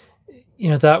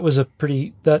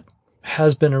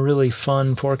has been a really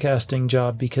fun forecasting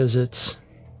job, because it's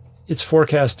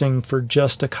forecasting for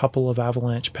just a couple of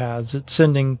avalanche paths. It's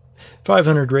sending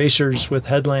 500 racers with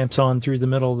headlamps on through the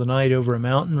middle of the night over a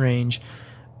mountain range,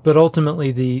 but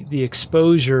ultimately the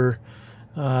exposure,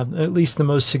 at least the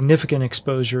most significant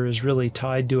exposure, is really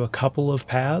tied to a couple of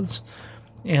paths.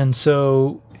 And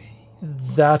so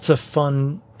that's a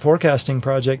fun forecasting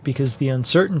project, because the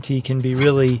uncertainty can be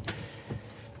really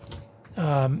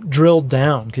drilled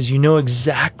down, because you know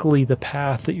exactly the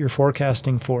path that you're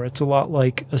forecasting for. It's a lot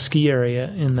like a ski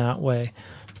area in that way.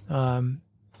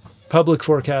 Public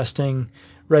forecasting,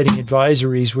 writing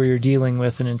advisories where you're dealing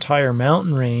with an entire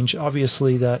mountain range,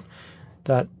 obviously that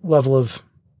level of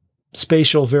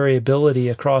spatial variability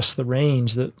across the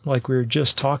range that, like we were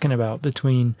just talking about,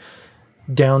 between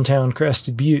downtown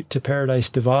Crested Butte to Paradise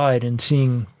Divide, and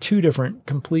seeing two different,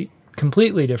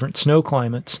 completely different snow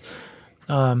climates,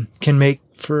 can make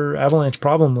for avalanche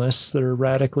problem lists that are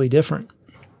radically different.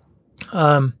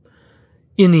 In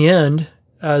the end,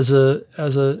 as a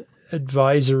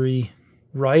advisory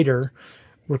writer,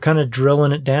 we're kind of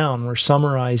drilling it down. We're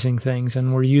summarizing things,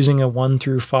 and we're using a 1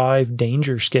 through 5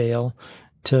 danger scale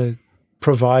to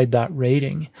provide that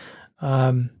rating.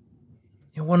 One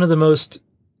of the most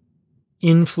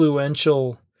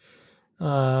influential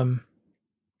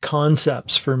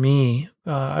concepts for me,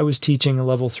 I was teaching a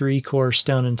level 3 course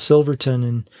down in Silverton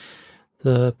in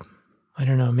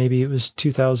maybe it was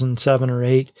 2007 or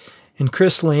 8, and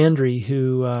Chris Landry,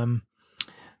 who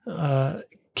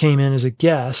came in as a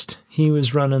guest, he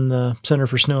was running the Center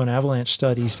for Snow and Avalanche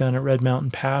Studies down at Red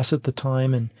Mountain Pass at the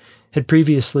time, and had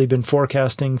previously been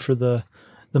forecasting for the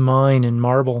mine in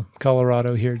Marble,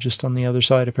 Colorado, here just on the other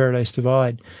side of Paradise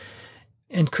Divide.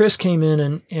 And Chris came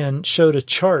in and showed a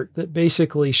chart that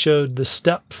basically showed the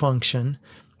step function,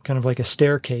 kind of like a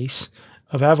staircase,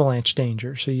 of avalanche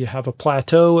danger. So you have a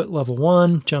plateau at level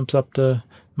 1, jumps up to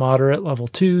moderate level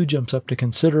 2, jumps up to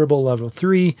considerable level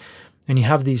 3, and you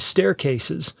have these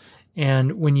staircases.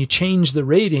 And when you change the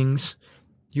ratings,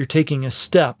 you're taking a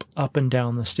step up and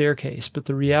down the staircase. But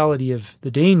the reality of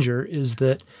the danger is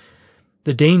that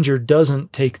the danger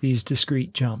doesn't take these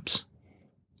discrete jumps.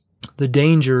 The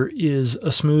danger is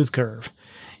a smooth curve.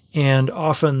 And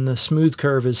often the smooth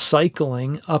curve is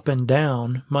cycling up and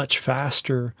down much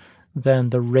faster than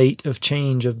the rate of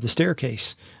change of the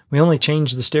staircase. We only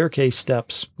change the staircase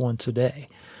steps once a day,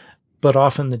 but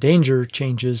often the danger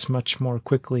changes much more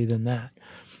quickly than that.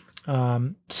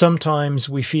 Sometimes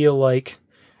we feel like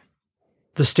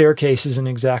the staircase is in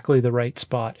exactly the right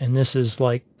spot, and this is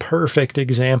like perfect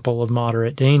example of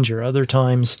moderate danger. Other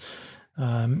times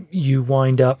you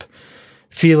wind up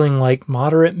feeling like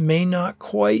moderate may not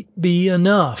quite be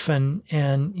enough. And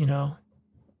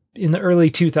in the early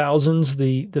 2000s,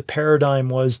 the paradigm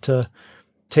was to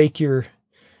take your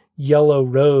yellow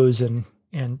rose and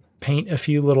paint a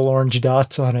few little orange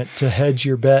dots on it to hedge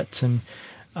your bets, and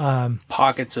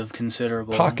pockets of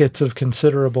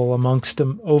considerable amongst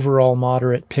an overall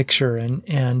moderate picture.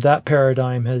 And that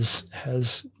paradigm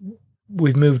has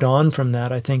we've moved on from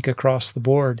that, I think, across the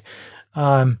board.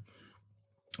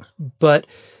 But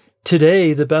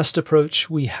today, the best approach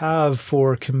we have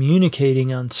for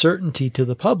communicating uncertainty to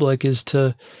the public is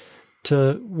to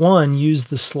one, use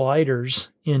the sliders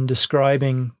in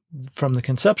describing from the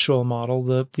conceptual model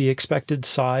the expected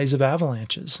size of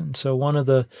avalanches. And so one of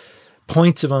the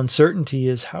points of uncertainty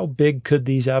is, how big could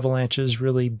these avalanches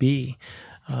really be?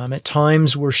 At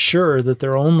times, we're sure that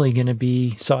they're only going to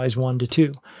be size 1 to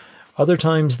 2. Other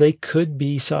times, they could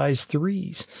be size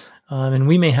 3s. and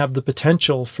we may have the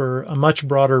potential for a much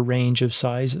broader range of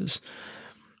sizes.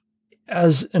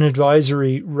 As an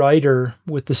advisory writer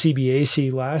with the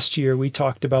CBAC last year, we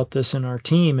talked about this in our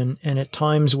team, and at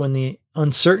times when the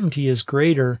uncertainty is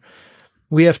greater,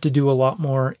 we have to do a lot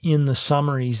more in the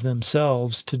summaries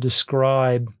themselves to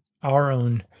describe our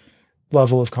own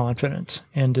level of confidence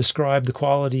and describe the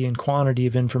quality and quantity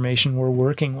of information we're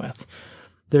working with.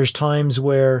 There's times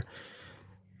where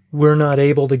we're not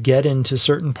able to get into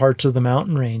certain parts of the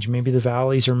mountain range. Maybe the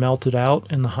valleys are melted out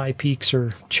and the high peaks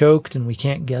are choked and we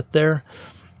can't get there.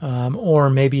 Or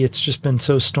maybe it's just been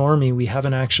so stormy we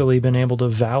haven't actually been able to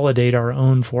validate our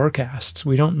own forecasts.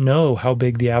 We don't know how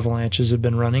big the avalanches have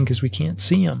been running because we can't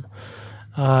see them.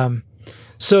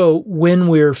 So when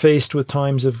we're faced with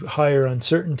times of higher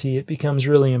uncertainty, it becomes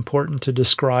really important to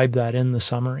describe that in the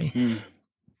summary.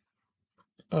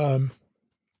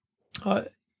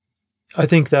 I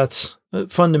think that's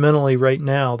fundamentally right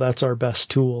now, that's our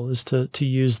best tool, is to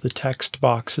use the text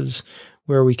boxes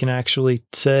where we can actually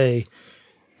say,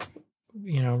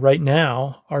 right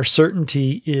now our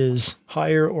certainty is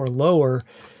higher or lower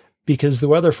because the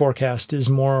weather forecast is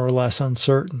more or less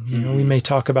uncertain. We may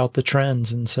talk about the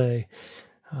trends and say,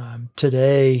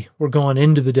 today we're going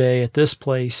into the day at this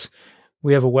place.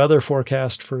 We have a weather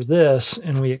forecast for this,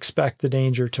 and we expect the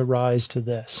danger to rise to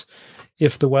this.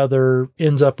 If the weather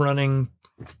ends up running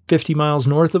 50 miles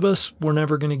north of us, we're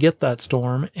never going to get that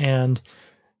storm, and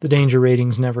the danger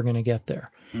rating's never going to get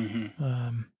there.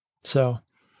 So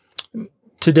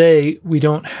today we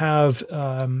don't have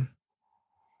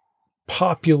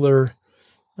popular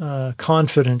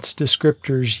confidence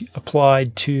descriptors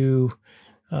applied to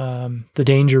the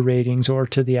danger ratings or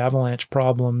to the avalanche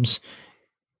problems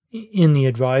in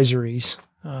the advisories.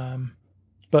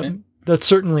 But that's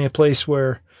certainly a place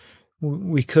where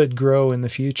we could grow in the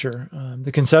future.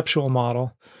 The conceptual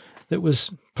model that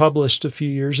was published a few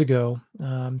years ago,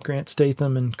 Grant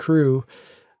Statham and crew,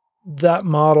 that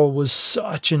model was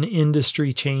such an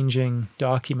industry-changing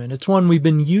document. It's one we've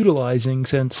been utilizing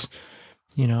since,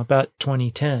 about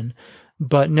 2010.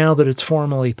 But now that it's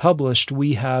formally published,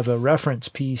 we have a reference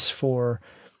piece for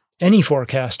any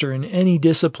forecaster in any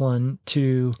discipline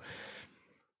to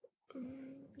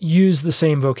use the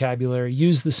same vocabulary,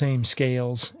 use the same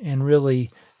scales, and really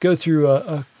go through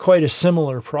a quite a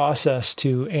similar process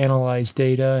to analyze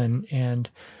data and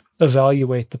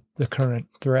evaluate the current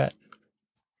threat.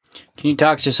 Can you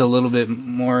talk just a little bit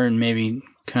more and maybe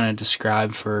kind of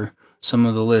describe for some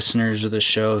of the listeners of the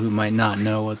show who might not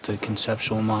know what the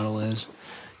conceptual model is?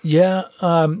 Yeah,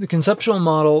 the conceptual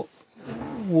model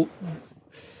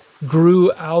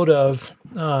grew out of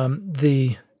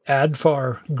the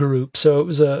ADFAR group. So it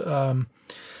was a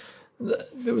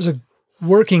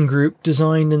working group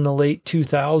designed in the late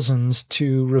 2000s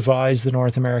to revise the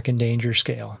North American danger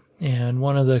scale. And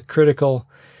one of the critical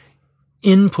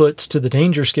inputs to the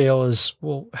danger scale is,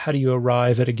 well, how do you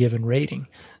arrive at a given rating?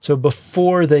 So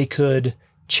before they could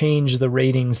change the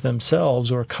ratings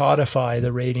themselves or codify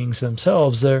the ratings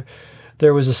themselves, there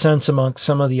was a sense amongst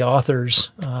some of the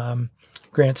authors.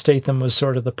 Grant Statham was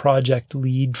sort of the project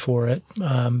lead for it,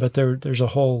 but there's a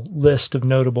whole list of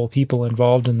notable people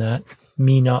involved in that,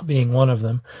 me not being one of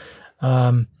them.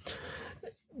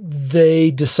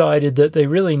 They decided that they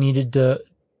really needed to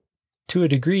a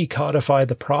degree, codify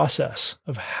the process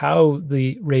of how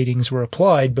the ratings were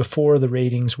applied before the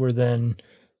ratings were then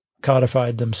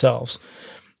codified themselves.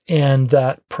 And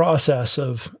that process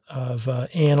of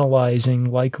analyzing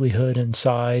likelihood and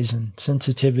size and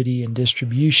sensitivity and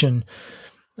distribution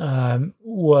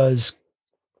was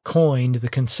coined the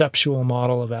conceptual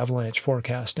model of avalanche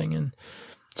forecasting. And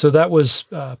so that was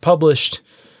published,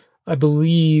 I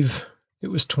believe it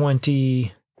was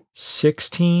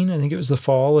 2016. I think it was the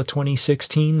fall of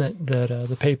 2016 that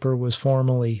the paper was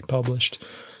formally published.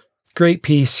 Great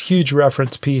piece, huge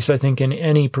reference piece. I think in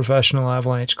any professional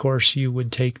avalanche course you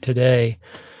would take today,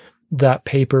 that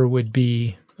paper would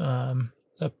be a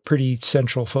pretty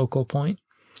central focal point.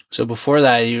 So before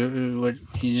that, you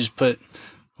just put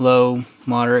low,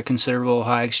 moderate, considerable,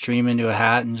 high, extreme into a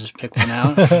hat and just pick one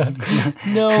out?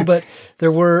 No, but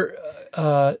there were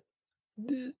a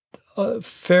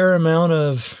fair amount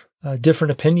of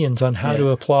different opinions on how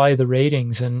to apply the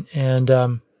ratings, and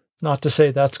not to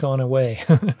say that's gone away,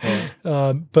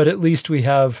 but at least we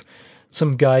have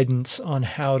some guidance on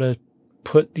how to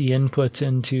put the inputs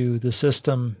into the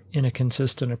system in a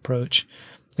consistent approach.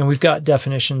 And we've got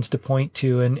definitions to point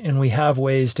to, and we have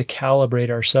ways to calibrate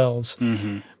ourselves.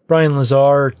 Mm-hmm. Brian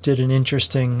Lazar did an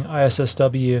interesting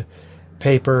ISSW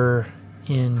paper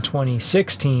in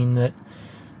 2016 that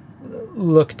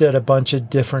looked at a bunch of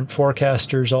different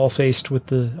forecasters, all faced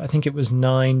with I think it was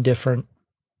 9 different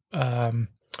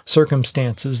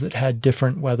circumstances that had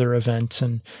different weather events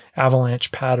and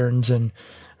avalanche patterns, and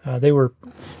they were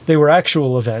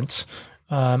actual events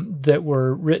that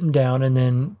were written down, and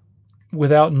then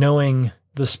without knowing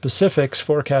the specifics,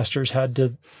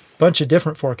 a bunch of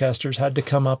different forecasters had to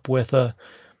come up with a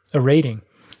rating.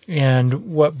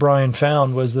 And what Brian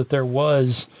found was that there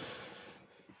was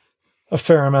a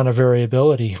fair amount of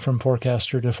variability from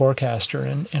forecaster to forecaster,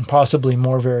 and possibly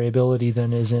more variability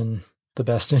than is in the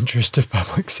best interest of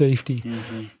public safety.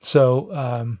 Mm-hmm.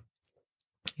 So,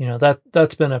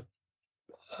 that's been a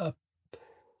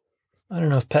I don't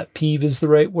know if pet peeve is the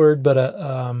right word, but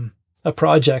a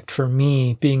project for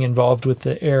me, being involved with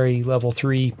the AIARE Level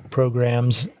 3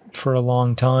 programs for a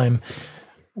long time.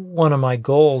 One of my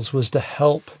goals was to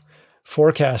help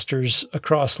forecasters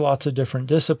across lots of different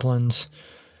disciplines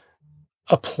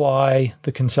apply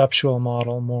the conceptual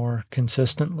model more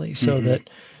consistently, so that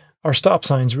our stop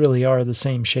signs really are the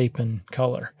same shape and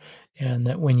color, and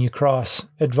that when you cross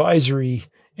advisory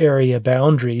area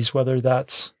boundaries, whether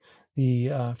that's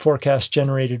the forecast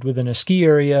generated within a ski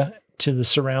area to the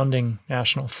surrounding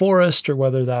national forest, or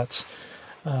whether that's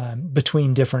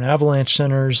between different avalanche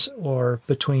centers or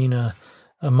between a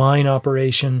mine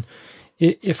operation,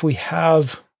 if we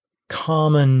have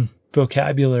common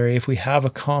vocabulary, if we have a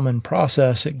common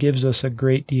process, it gives us a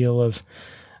great deal of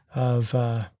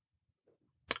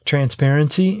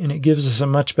transparency, and it gives us a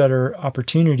much better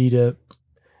opportunity to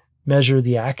measure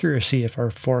the accuracy of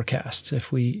our forecasts.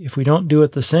 If we don't do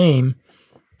it the same,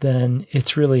 then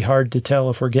it's really hard to tell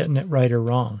if we're getting it right or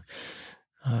wrong.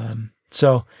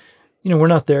 So, we're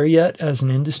not there yet as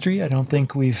an industry. I don't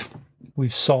think we've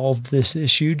solved this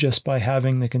issue just by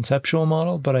having the conceptual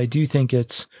model, but I do think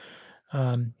it's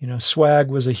SWAG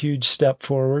was a huge step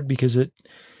forward because it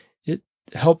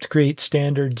helped create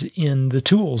standards in the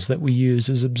tools that we use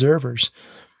as observers.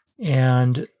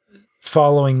 And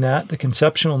following that, the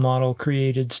conceptual model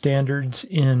created standards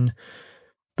in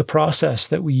the process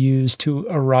that we use to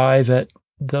arrive at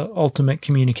the ultimate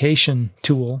communication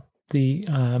tool, the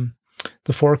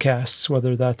forecasts,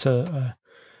 whether that's a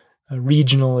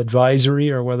regional advisory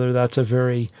or whether that's a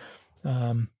very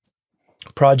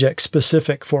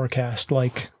project-specific forecast,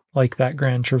 like that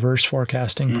Grand Traverse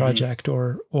forecasting project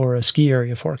or a ski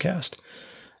area forecast.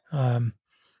 I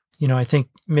think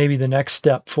maybe the next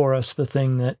step for us, the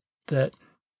thing that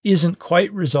isn't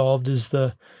quite resolved, is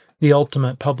the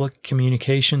ultimate public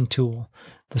communication tool,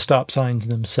 the stop signs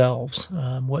themselves.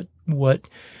 What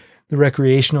the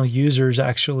recreational users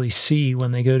actually see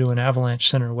when they go to an Avalanche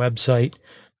Center website.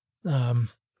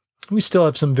 We still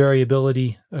have some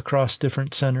variability across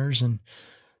different centers, and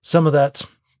some of that's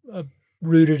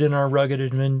rooted in our rugged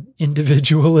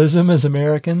individualism as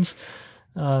Americans.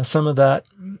 Some of that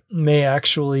may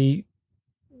actually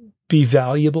be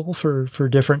valuable for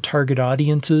different target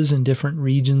audiences in different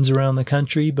regions around the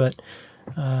country, but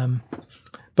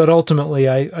ultimately,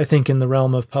 I think in the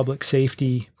realm of public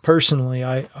safety, personally,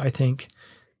 I think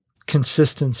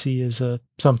consistency is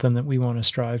something that we want to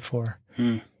strive for.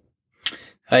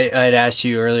 I'd asked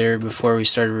you earlier before we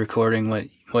started recording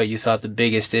what you thought the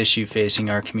biggest issue facing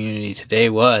our community today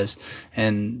was,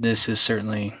 and this is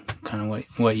certainly kind of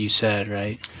what you said,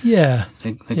 right? Yeah.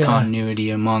 The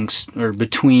continuity amongst or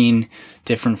between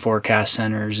different forecast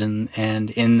centers and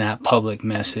in that public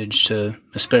message to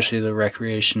especially the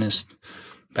recreationist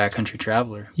backcountry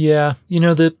traveler. Yeah.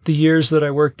 The years that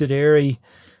I worked at AIARE,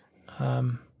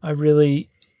 I really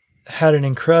had an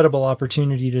incredible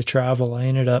opportunity to travel. I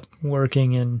ended up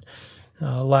working in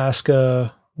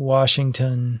Alaska,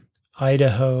 Washington,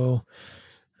 Idaho,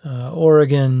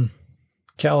 Oregon,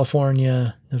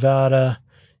 California, Nevada,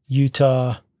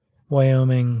 Utah,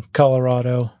 Wyoming,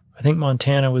 Colorado. I think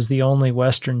Montana was the only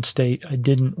Western state I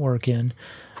didn't work in.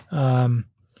 New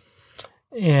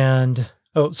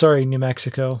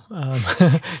Mexico.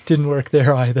 Didn't work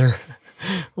there either.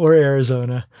 Or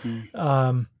Arizona.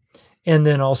 And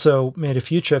then also made a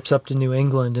few trips up to New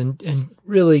England and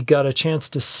really got a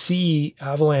chance to see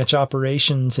avalanche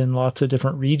operations in lots of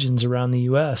different regions around the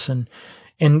U.S.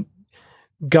 and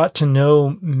got to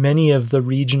know many of the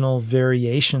regional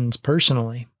variations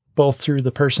personally, both through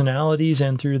the personalities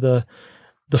and through the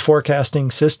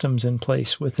forecasting systems in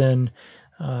place within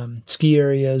ski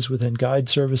areas, within guide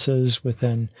services,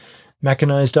 within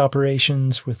mechanized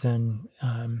operations, within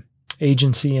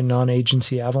agency and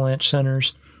non-agency avalanche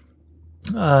centers.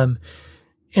 And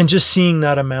just seeing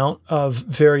that amount of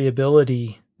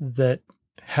variability that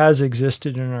has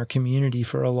existed in our community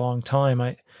for a long time,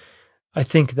 I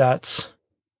think that's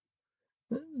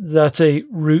that's a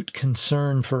root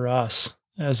concern for us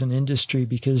as an industry,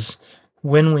 because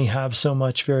when we have so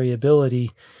much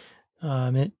variability,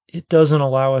 it doesn't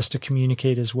allow us to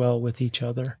communicate as well with each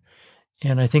other.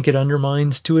 And I think it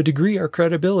undermines, to a degree, our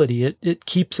credibility. It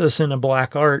keeps us in a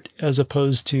black art as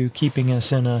opposed to keeping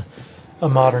us in a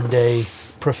modern day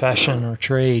profession or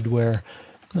trade where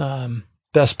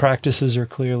best practices are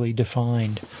clearly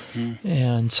defined.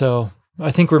 And so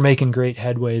I think we're making great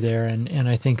headway there. And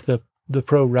I think the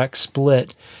pro-rec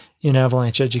split in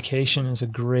avalanche education is a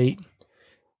great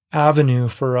avenue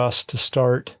for us to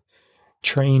start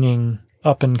training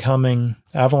up and coming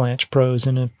avalanche pros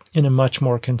in a much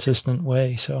more consistent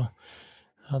way. So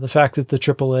the fact that the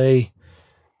AAA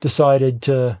decided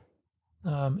to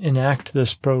enact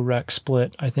this pro-rec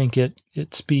split, I think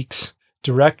it speaks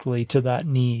directly to that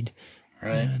need.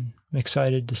 Right. And I'm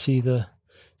excited to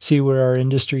see where our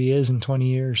industry is in 20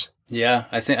 years. Yeah,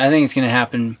 I think it's going to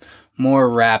happen more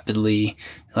rapidly,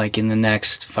 like in the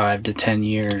next 5 to 10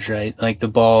 years, right? Like the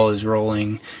ball is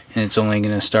rolling and it's only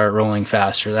going to start rolling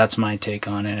faster. That's my take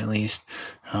on it, at least.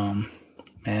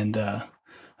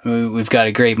 We've got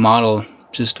a great model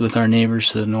just with our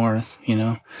neighbors to the north,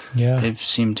 Yeah. They've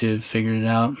seemed to have figured it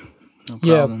out. No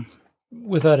problem. Yeah,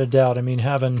 without a doubt. I mean,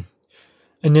 having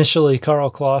initially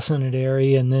Carl Clausen at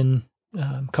AIARE and then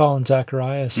Colin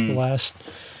Zacharias the last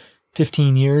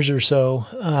 15 years or so,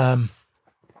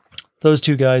 those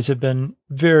two guys have been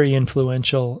very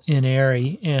influential in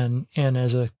AIARE and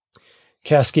as a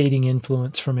cascading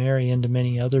influence from AIARE into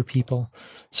many other people.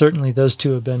 Certainly those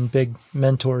two have been big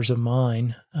mentors of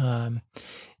mine.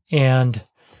 And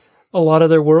a lot of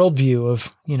their worldview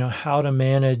of, how to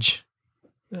manage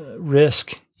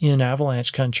risk in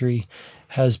avalanche country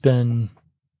has been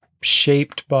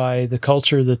shaped by the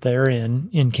culture that they're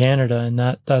in Canada. And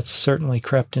that's certainly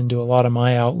crept into a lot of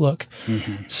my outlook.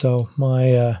 Mm-hmm. So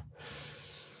my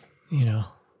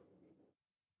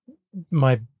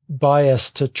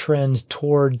bias to trend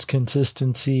towards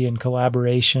consistency and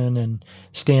collaboration and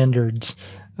standards,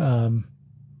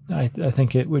 I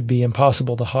think it would be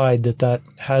impossible to hide that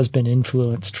has been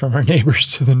influenced from our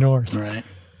neighbors to the north. Right.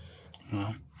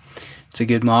 Well, it's a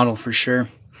good model for sure.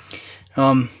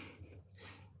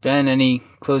 Ben, any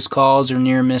close calls or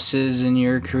near misses in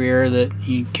your career that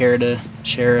you care to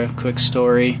share a quick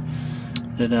story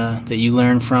that you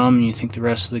learned from and you think the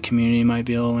rest of the community might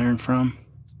be able to learn from?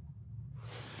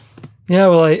 Yeah,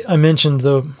 well, I mentioned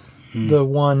the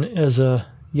one as a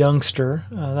youngster.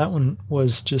 That one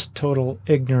was just total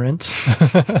ignorance.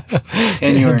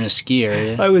 And you were in a ski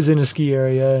area. I was in a ski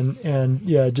area, and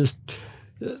yeah, just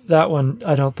that one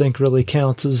I don't think really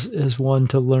counts as one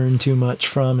to learn too much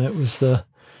from. It was the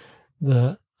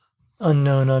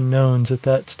unknown unknowns at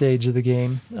that stage of the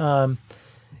game.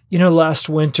 Last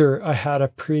winter I had a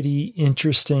pretty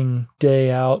interesting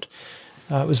day out.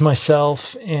 It was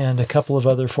myself and a couple of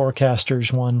other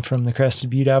forecasters, one from the Crested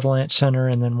Butte Avalanche Center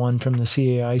and then one from the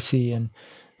CAIC. And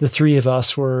the three of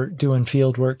us were doing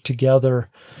field work together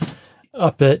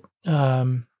up at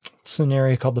it's an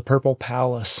area called the Purple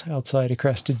Palace outside of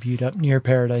Crested Butte up near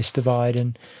Paradise Divide.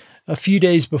 And a few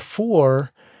days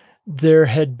before, there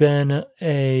had been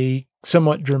a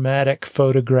somewhat dramatic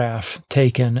photograph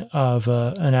taken of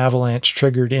an avalanche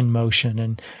triggered in motion.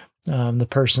 And the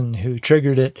person who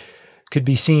triggered it could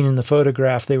be seen in the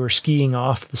photograph. They were skiing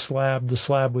off the slab. The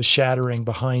slab was shattering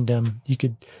behind them.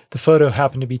 The photo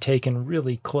happened to be taken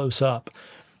really close up,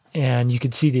 and you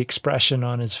could see the expression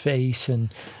on his face, and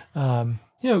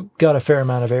got a fair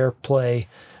amount of airplay.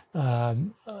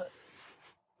 And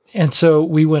so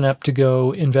we went up to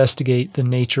go investigate the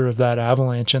nature of that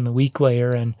avalanche and the weak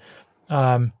layer, and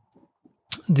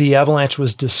the avalanche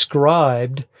was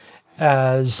described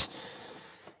as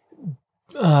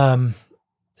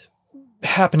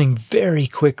happening very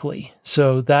quickly.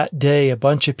 So that day, a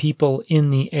bunch of people in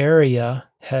the area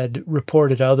had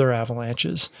reported other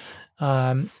avalanches.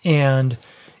 And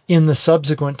in the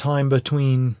subsequent time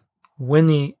between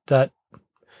when that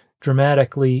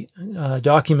dramatically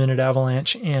documented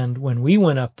avalanche and when we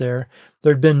went up there,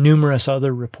 there'd been numerous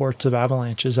other reports of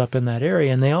avalanches up in that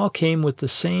area, and they all came with the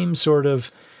same sort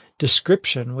of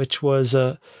description, which was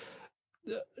a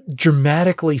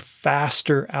dramatically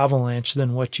faster avalanche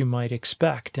than what you might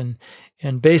expect. And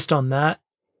based on that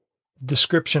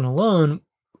description alone,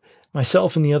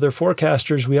 myself and the other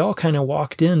forecasters, we all kind of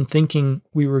walked in thinking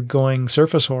we were going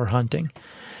surface ore hunting,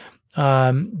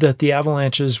 that the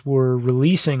avalanches were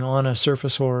releasing on a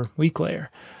surface ore weak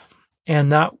layer.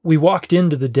 And that we walked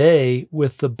into the day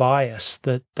with the bias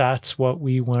that that's what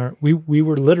we were. We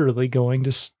were literally going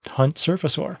to hunt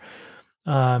surface ore.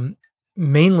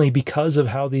 mainly because of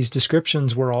how these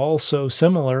descriptions were all so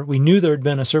similar. We knew there had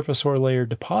been a surface ore layer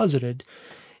deposited,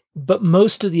 but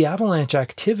most of the avalanche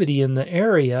activity in the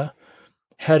area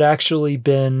had actually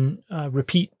been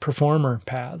repeat performer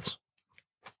paths.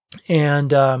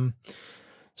 And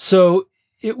so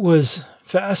it was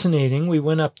fascinating. We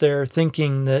went up there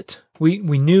thinking that we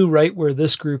knew right where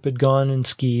this group had gone and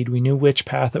skied. We knew which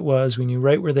path it was. We knew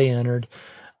right where they entered.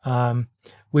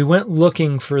 We went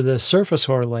looking for the surface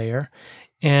ore layer,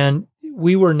 and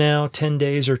we were now 10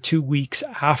 days or 2 weeks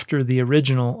after the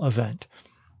original event.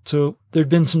 So there'd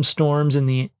been some storms in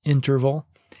the interval,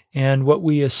 and what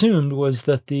we assumed was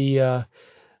that the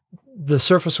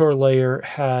surface ore layer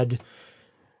had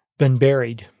been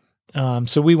buried.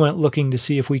 So we went looking to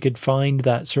see if we could find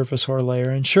that surface ore layer,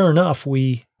 and sure enough,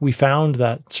 we found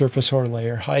that surface ore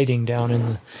layer hiding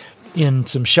down in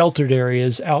some sheltered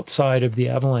areas outside of the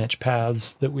avalanche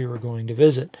paths that we were going to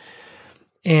visit.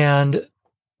 And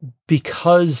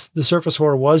because the surface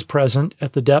ore was present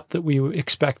at the depth that we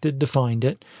expected to find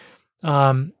it,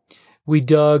 we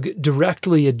dug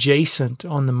directly adjacent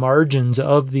on the margins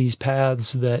of these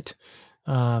paths that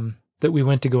we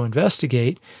went to go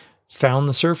investigate, found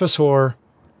the surface ore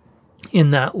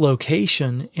in that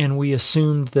location, and we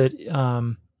assumed that,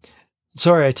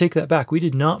 sorry, I take that back. We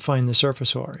did not find the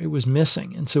surface ore. It was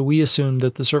missing. And so we assumed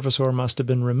that the surface ore must have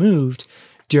been removed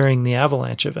during the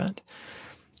avalanche event.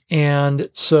 And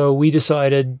so we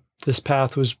decided this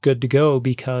path was good to go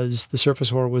because the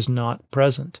surface ore was not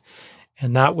present.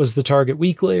 And that was the target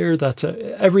weak layer. That's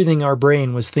everything our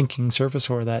brain was thinking surface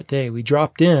ore that day. We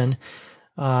dropped in.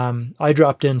 I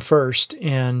dropped in first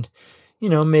and,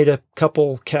 made a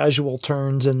couple casual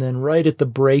turns. And then right at the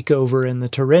breakover in the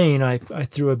terrain, I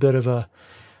threw a bit of a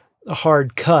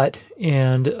hard cut,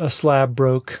 and a slab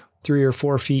broke 3 or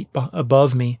 4 feet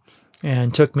above me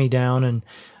and took me down. And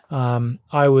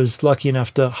I was lucky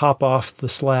enough to hop off the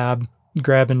slab,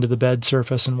 grab into the bed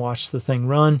surface, and watch the thing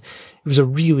run. It was a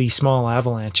really small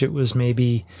avalanche. It was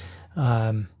maybe,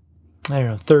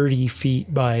 30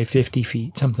 feet by 50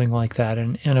 feet, something like that,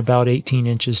 and about 18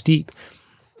 inches deep.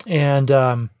 And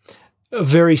a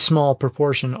very small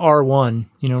proportion, R1,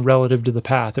 relative to the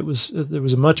path. There was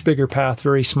a much bigger path,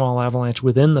 very small avalanche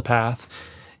within the path.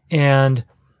 And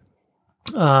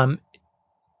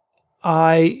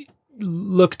I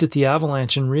looked at the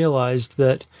avalanche and realized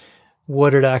that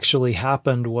what had actually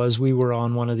happened was we were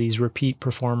on one of these repeat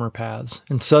performer paths.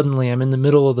 And suddenly I'm in the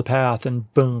middle of the path,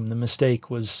 and boom, the mistake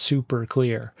was super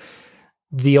clear.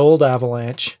 The old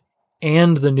avalanche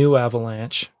and the new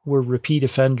avalanche were repeat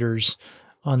offenders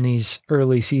on these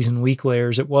early season weak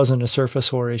layers. It wasn't a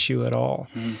surface ore issue at all.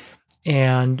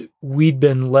 And we'd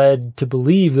been led to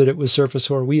believe that it was surface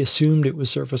ore. We assumed it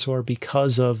was surface ore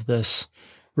because of this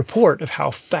report of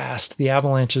how fast the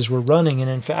avalanches were running. And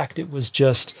in fact, it was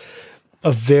just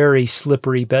a very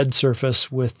slippery bed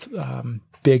surface with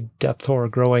big depth ore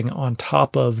growing on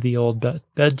top of the old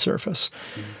bed surface.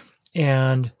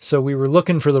 And so we were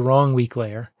looking for the wrong weak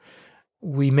layer.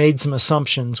 We made some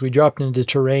assumptions. We dropped into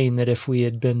terrain that if we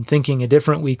had been thinking a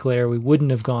different weak layer, we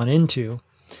wouldn't have gone into.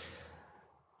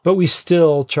 But we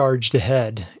still charged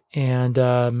ahead.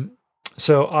 And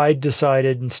so I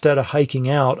decided, instead of hiking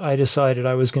out, I decided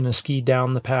I was going to ski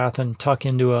down the path and tuck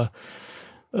into a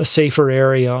safer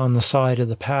area on the side of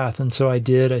the path. And so I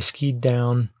did. I skied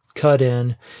down, cut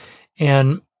in,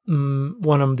 and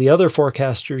one of the other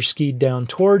forecasters skied down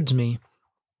towards me.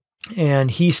 And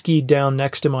he skied down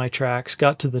next to my tracks,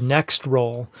 got to the next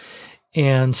roll,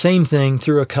 and same thing,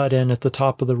 threw a cut in at the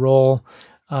top of the roll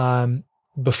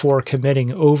before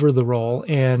committing over the roll.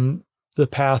 And the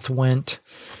path went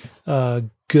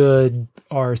good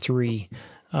R3.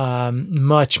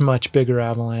 Much bigger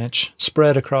avalanche,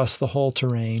 spread across the whole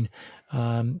terrain,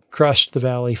 crushed the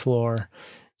valley floor.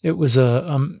 It was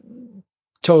a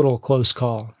total close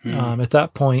call. At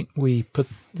that point, we put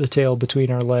the tail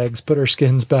between our legs, put our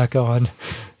skins back on.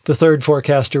 The third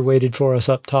forecaster waited for us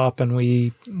up top, and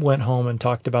we went home and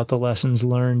talked about the lessons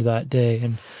learned that day.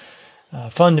 And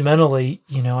fundamentally,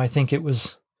 I think it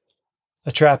was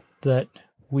a trap that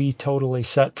we totally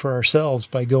set for ourselves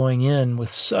by going in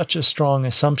with such a strong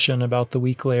assumption about the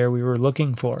weak layer we were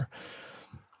looking for.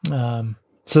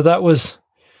 So that was,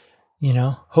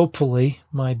 hopefully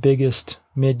my biggest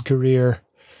mid-career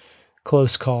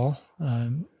close call.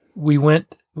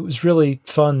 It was really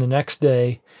fun. The next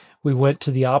day, we went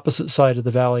to the opposite side of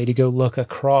the valley to go look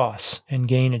across and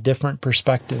gain a different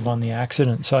perspective on the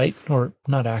accident site, or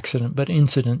not accident, but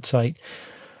incident site.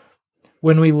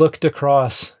 When we looked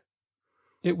across,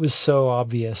 it was so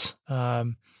obvious.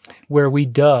 Where we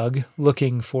dug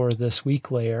looking for this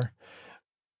weak layer,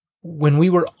 when we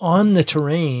were on the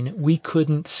terrain, we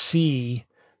couldn't see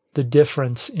the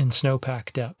difference in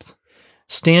snowpack depth.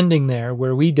 Standing there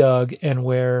where we dug and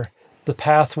where the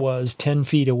path was 10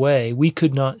 feet away, we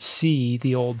could not see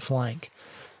the old flank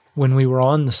when we were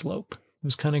on the slope. It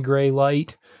was kind of gray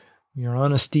light. You're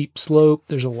on a steep slope.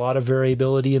 There's a lot of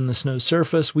variability in the snow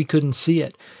surface. We couldn't see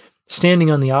it. Standing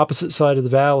on the opposite side of the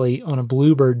valley on a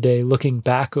bluebird day, looking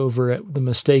back over at the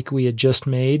mistake we had just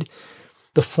made,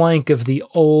 the flank of the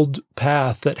old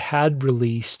path that had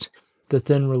released, that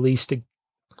then released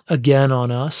again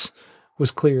on us,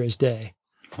 was clear as day.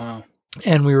 Wow.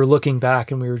 And we were looking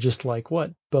back and we were just like,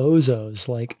 what bozos?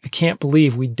 Like, I can't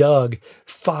believe we dug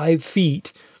 5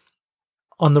 feet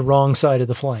on the wrong side of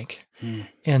the flank.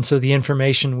 And so the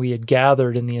information we had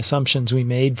gathered and the assumptions we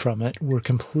made from it were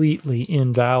completely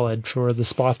invalid for the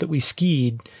spot that we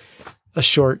skied a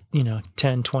short,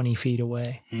 10, 20 feet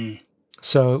away.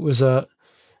 So it was a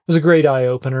great eye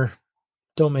opener.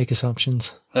 Don't make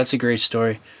assumptions. That's a great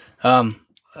story.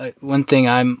 One thing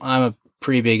I'm a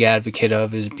pretty big advocate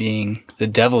of is being the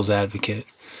devil's advocate,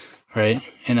 right?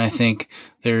 And I think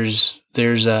there's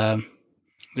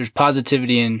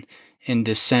positivity in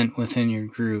dissent within your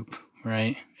group,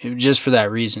 right? Just for that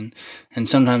reason. And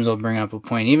sometimes I'll bring up a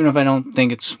point, even if I don't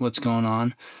think it's what's going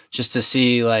on, just to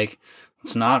see, like,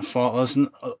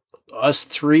 us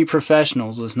three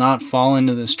professionals, let's not fall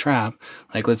into this trap.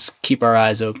 Like, let's keep our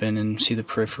eyes open and see the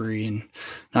periphery. And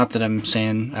not that I'm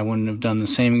saying I wouldn't have done the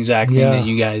same exact thing that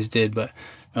you guys did, but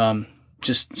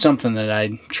just something that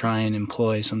I try and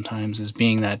employ sometimes is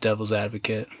being that devil's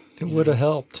advocate. It would have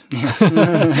helped.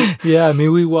 Yeah, I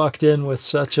mean, we walked in with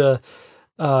such an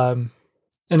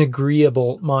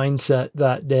agreeable mindset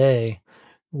that day.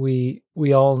 We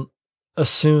all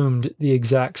assumed the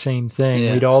exact same thing.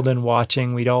 Yeah. We'd all been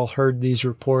watching. We'd all heard these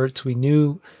reports. We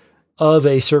knew of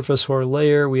a surface hoar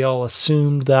layer. We all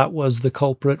assumed that was the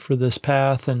culprit for this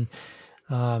path. And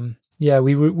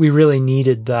we really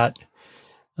needed that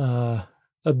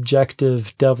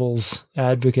objective devil's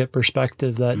advocate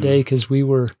perspective that day, because we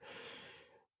were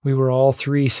all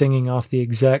three singing off the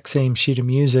exact same sheet of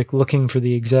music, looking for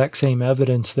the exact same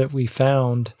evidence that we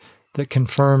found that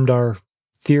confirmed our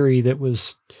theory that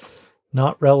was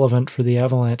not relevant for the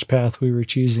avalanche path we were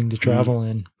choosing to travel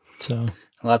in. So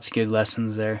lots of good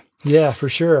lessons there. Yeah, for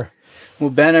sure. Well,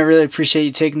 Ben, I really appreciate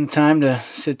you taking the time to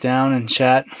sit down and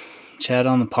chat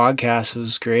on the podcast. It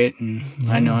was great, and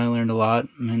I know I learned a lot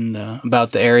and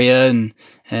about the area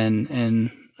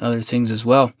and other things as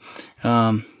well.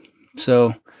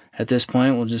 So at this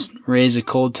point, we'll just raise a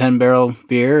cold 10-barrel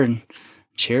beer and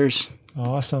cheers.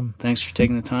 Awesome. Thanks for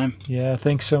taking the time. Yeah,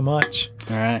 thanks so much.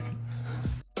 All right.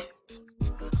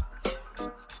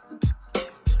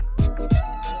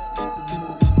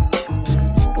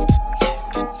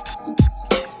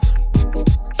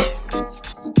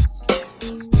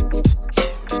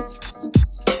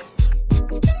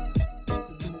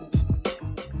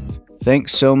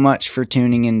 Thanks so much for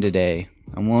tuning in today.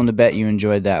 I'm willing to bet you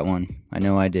enjoyed that one. I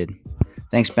know I did.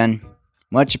 Thanks, Ben.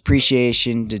 Much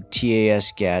appreciation to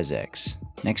TAS GazX.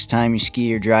 Next time you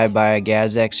ski or drive by a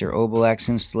GazX or Obelix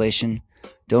installation,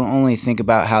 don't only think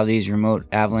about how these remote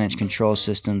avalanche control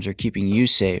systems are keeping you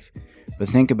safe, but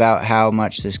think about how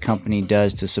much this company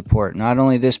does to support not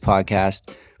only this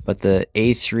podcast, but the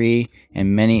A3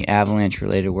 and many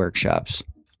avalanche-related workshops.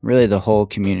 Really the whole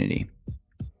community.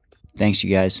 Thanks, you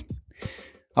guys.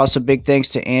 Also, big thanks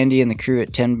to Andy and the crew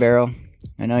at 10 Barrel.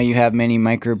 I know you have many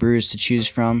microbrews to choose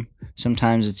from.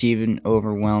 Sometimes it's even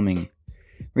overwhelming.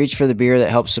 Reach for the beer that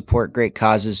helps support great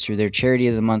causes through their Charity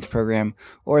of the Month program,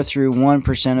 or through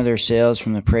 1% of their sales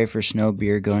from the Pray for Snow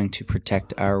beer going to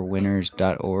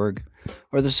protectourwinners.org,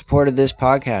 or the support of this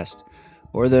podcast,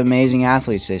 or the amazing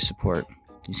athletes they support.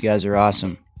 These guys are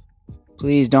awesome.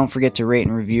 Please don't forget to rate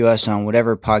and review us on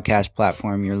whatever podcast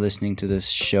platform you're listening to this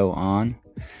show on.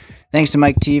 Thanks to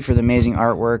Mike T for the amazing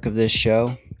artwork of this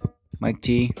show. Mike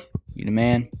T, you the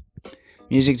man.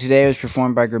 Music today was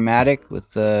performed by Gramatik with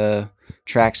the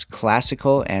tracks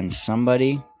Klassikal and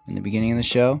Somebody in the beginning of the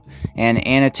show, and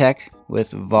Anitek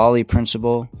with Volley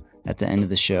Principle at the end of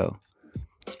the show.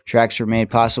 Tracks were made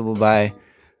possible by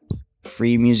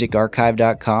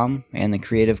freemusicarchive.com and the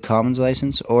Creative Commons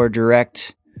license, or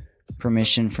direct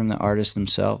permission from the artists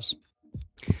themselves.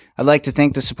 I'd like to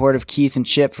thank the support of Keith and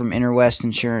Chip from Interwest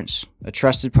Insurance. A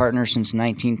trusted partner since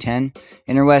 1910,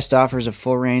 Interwest offers a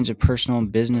full range of personal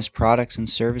and business products and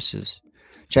services.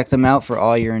 Check them out for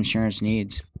all your insurance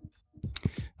needs.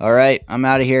 All right, I'm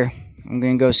out of here. I'm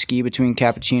going to go ski between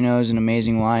cappuccinos and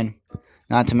amazing wine,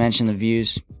 not to mention the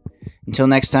views. Until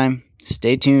next time,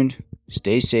 stay tuned,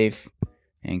 stay safe,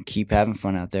 and keep having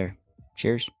fun out there.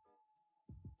 Cheers.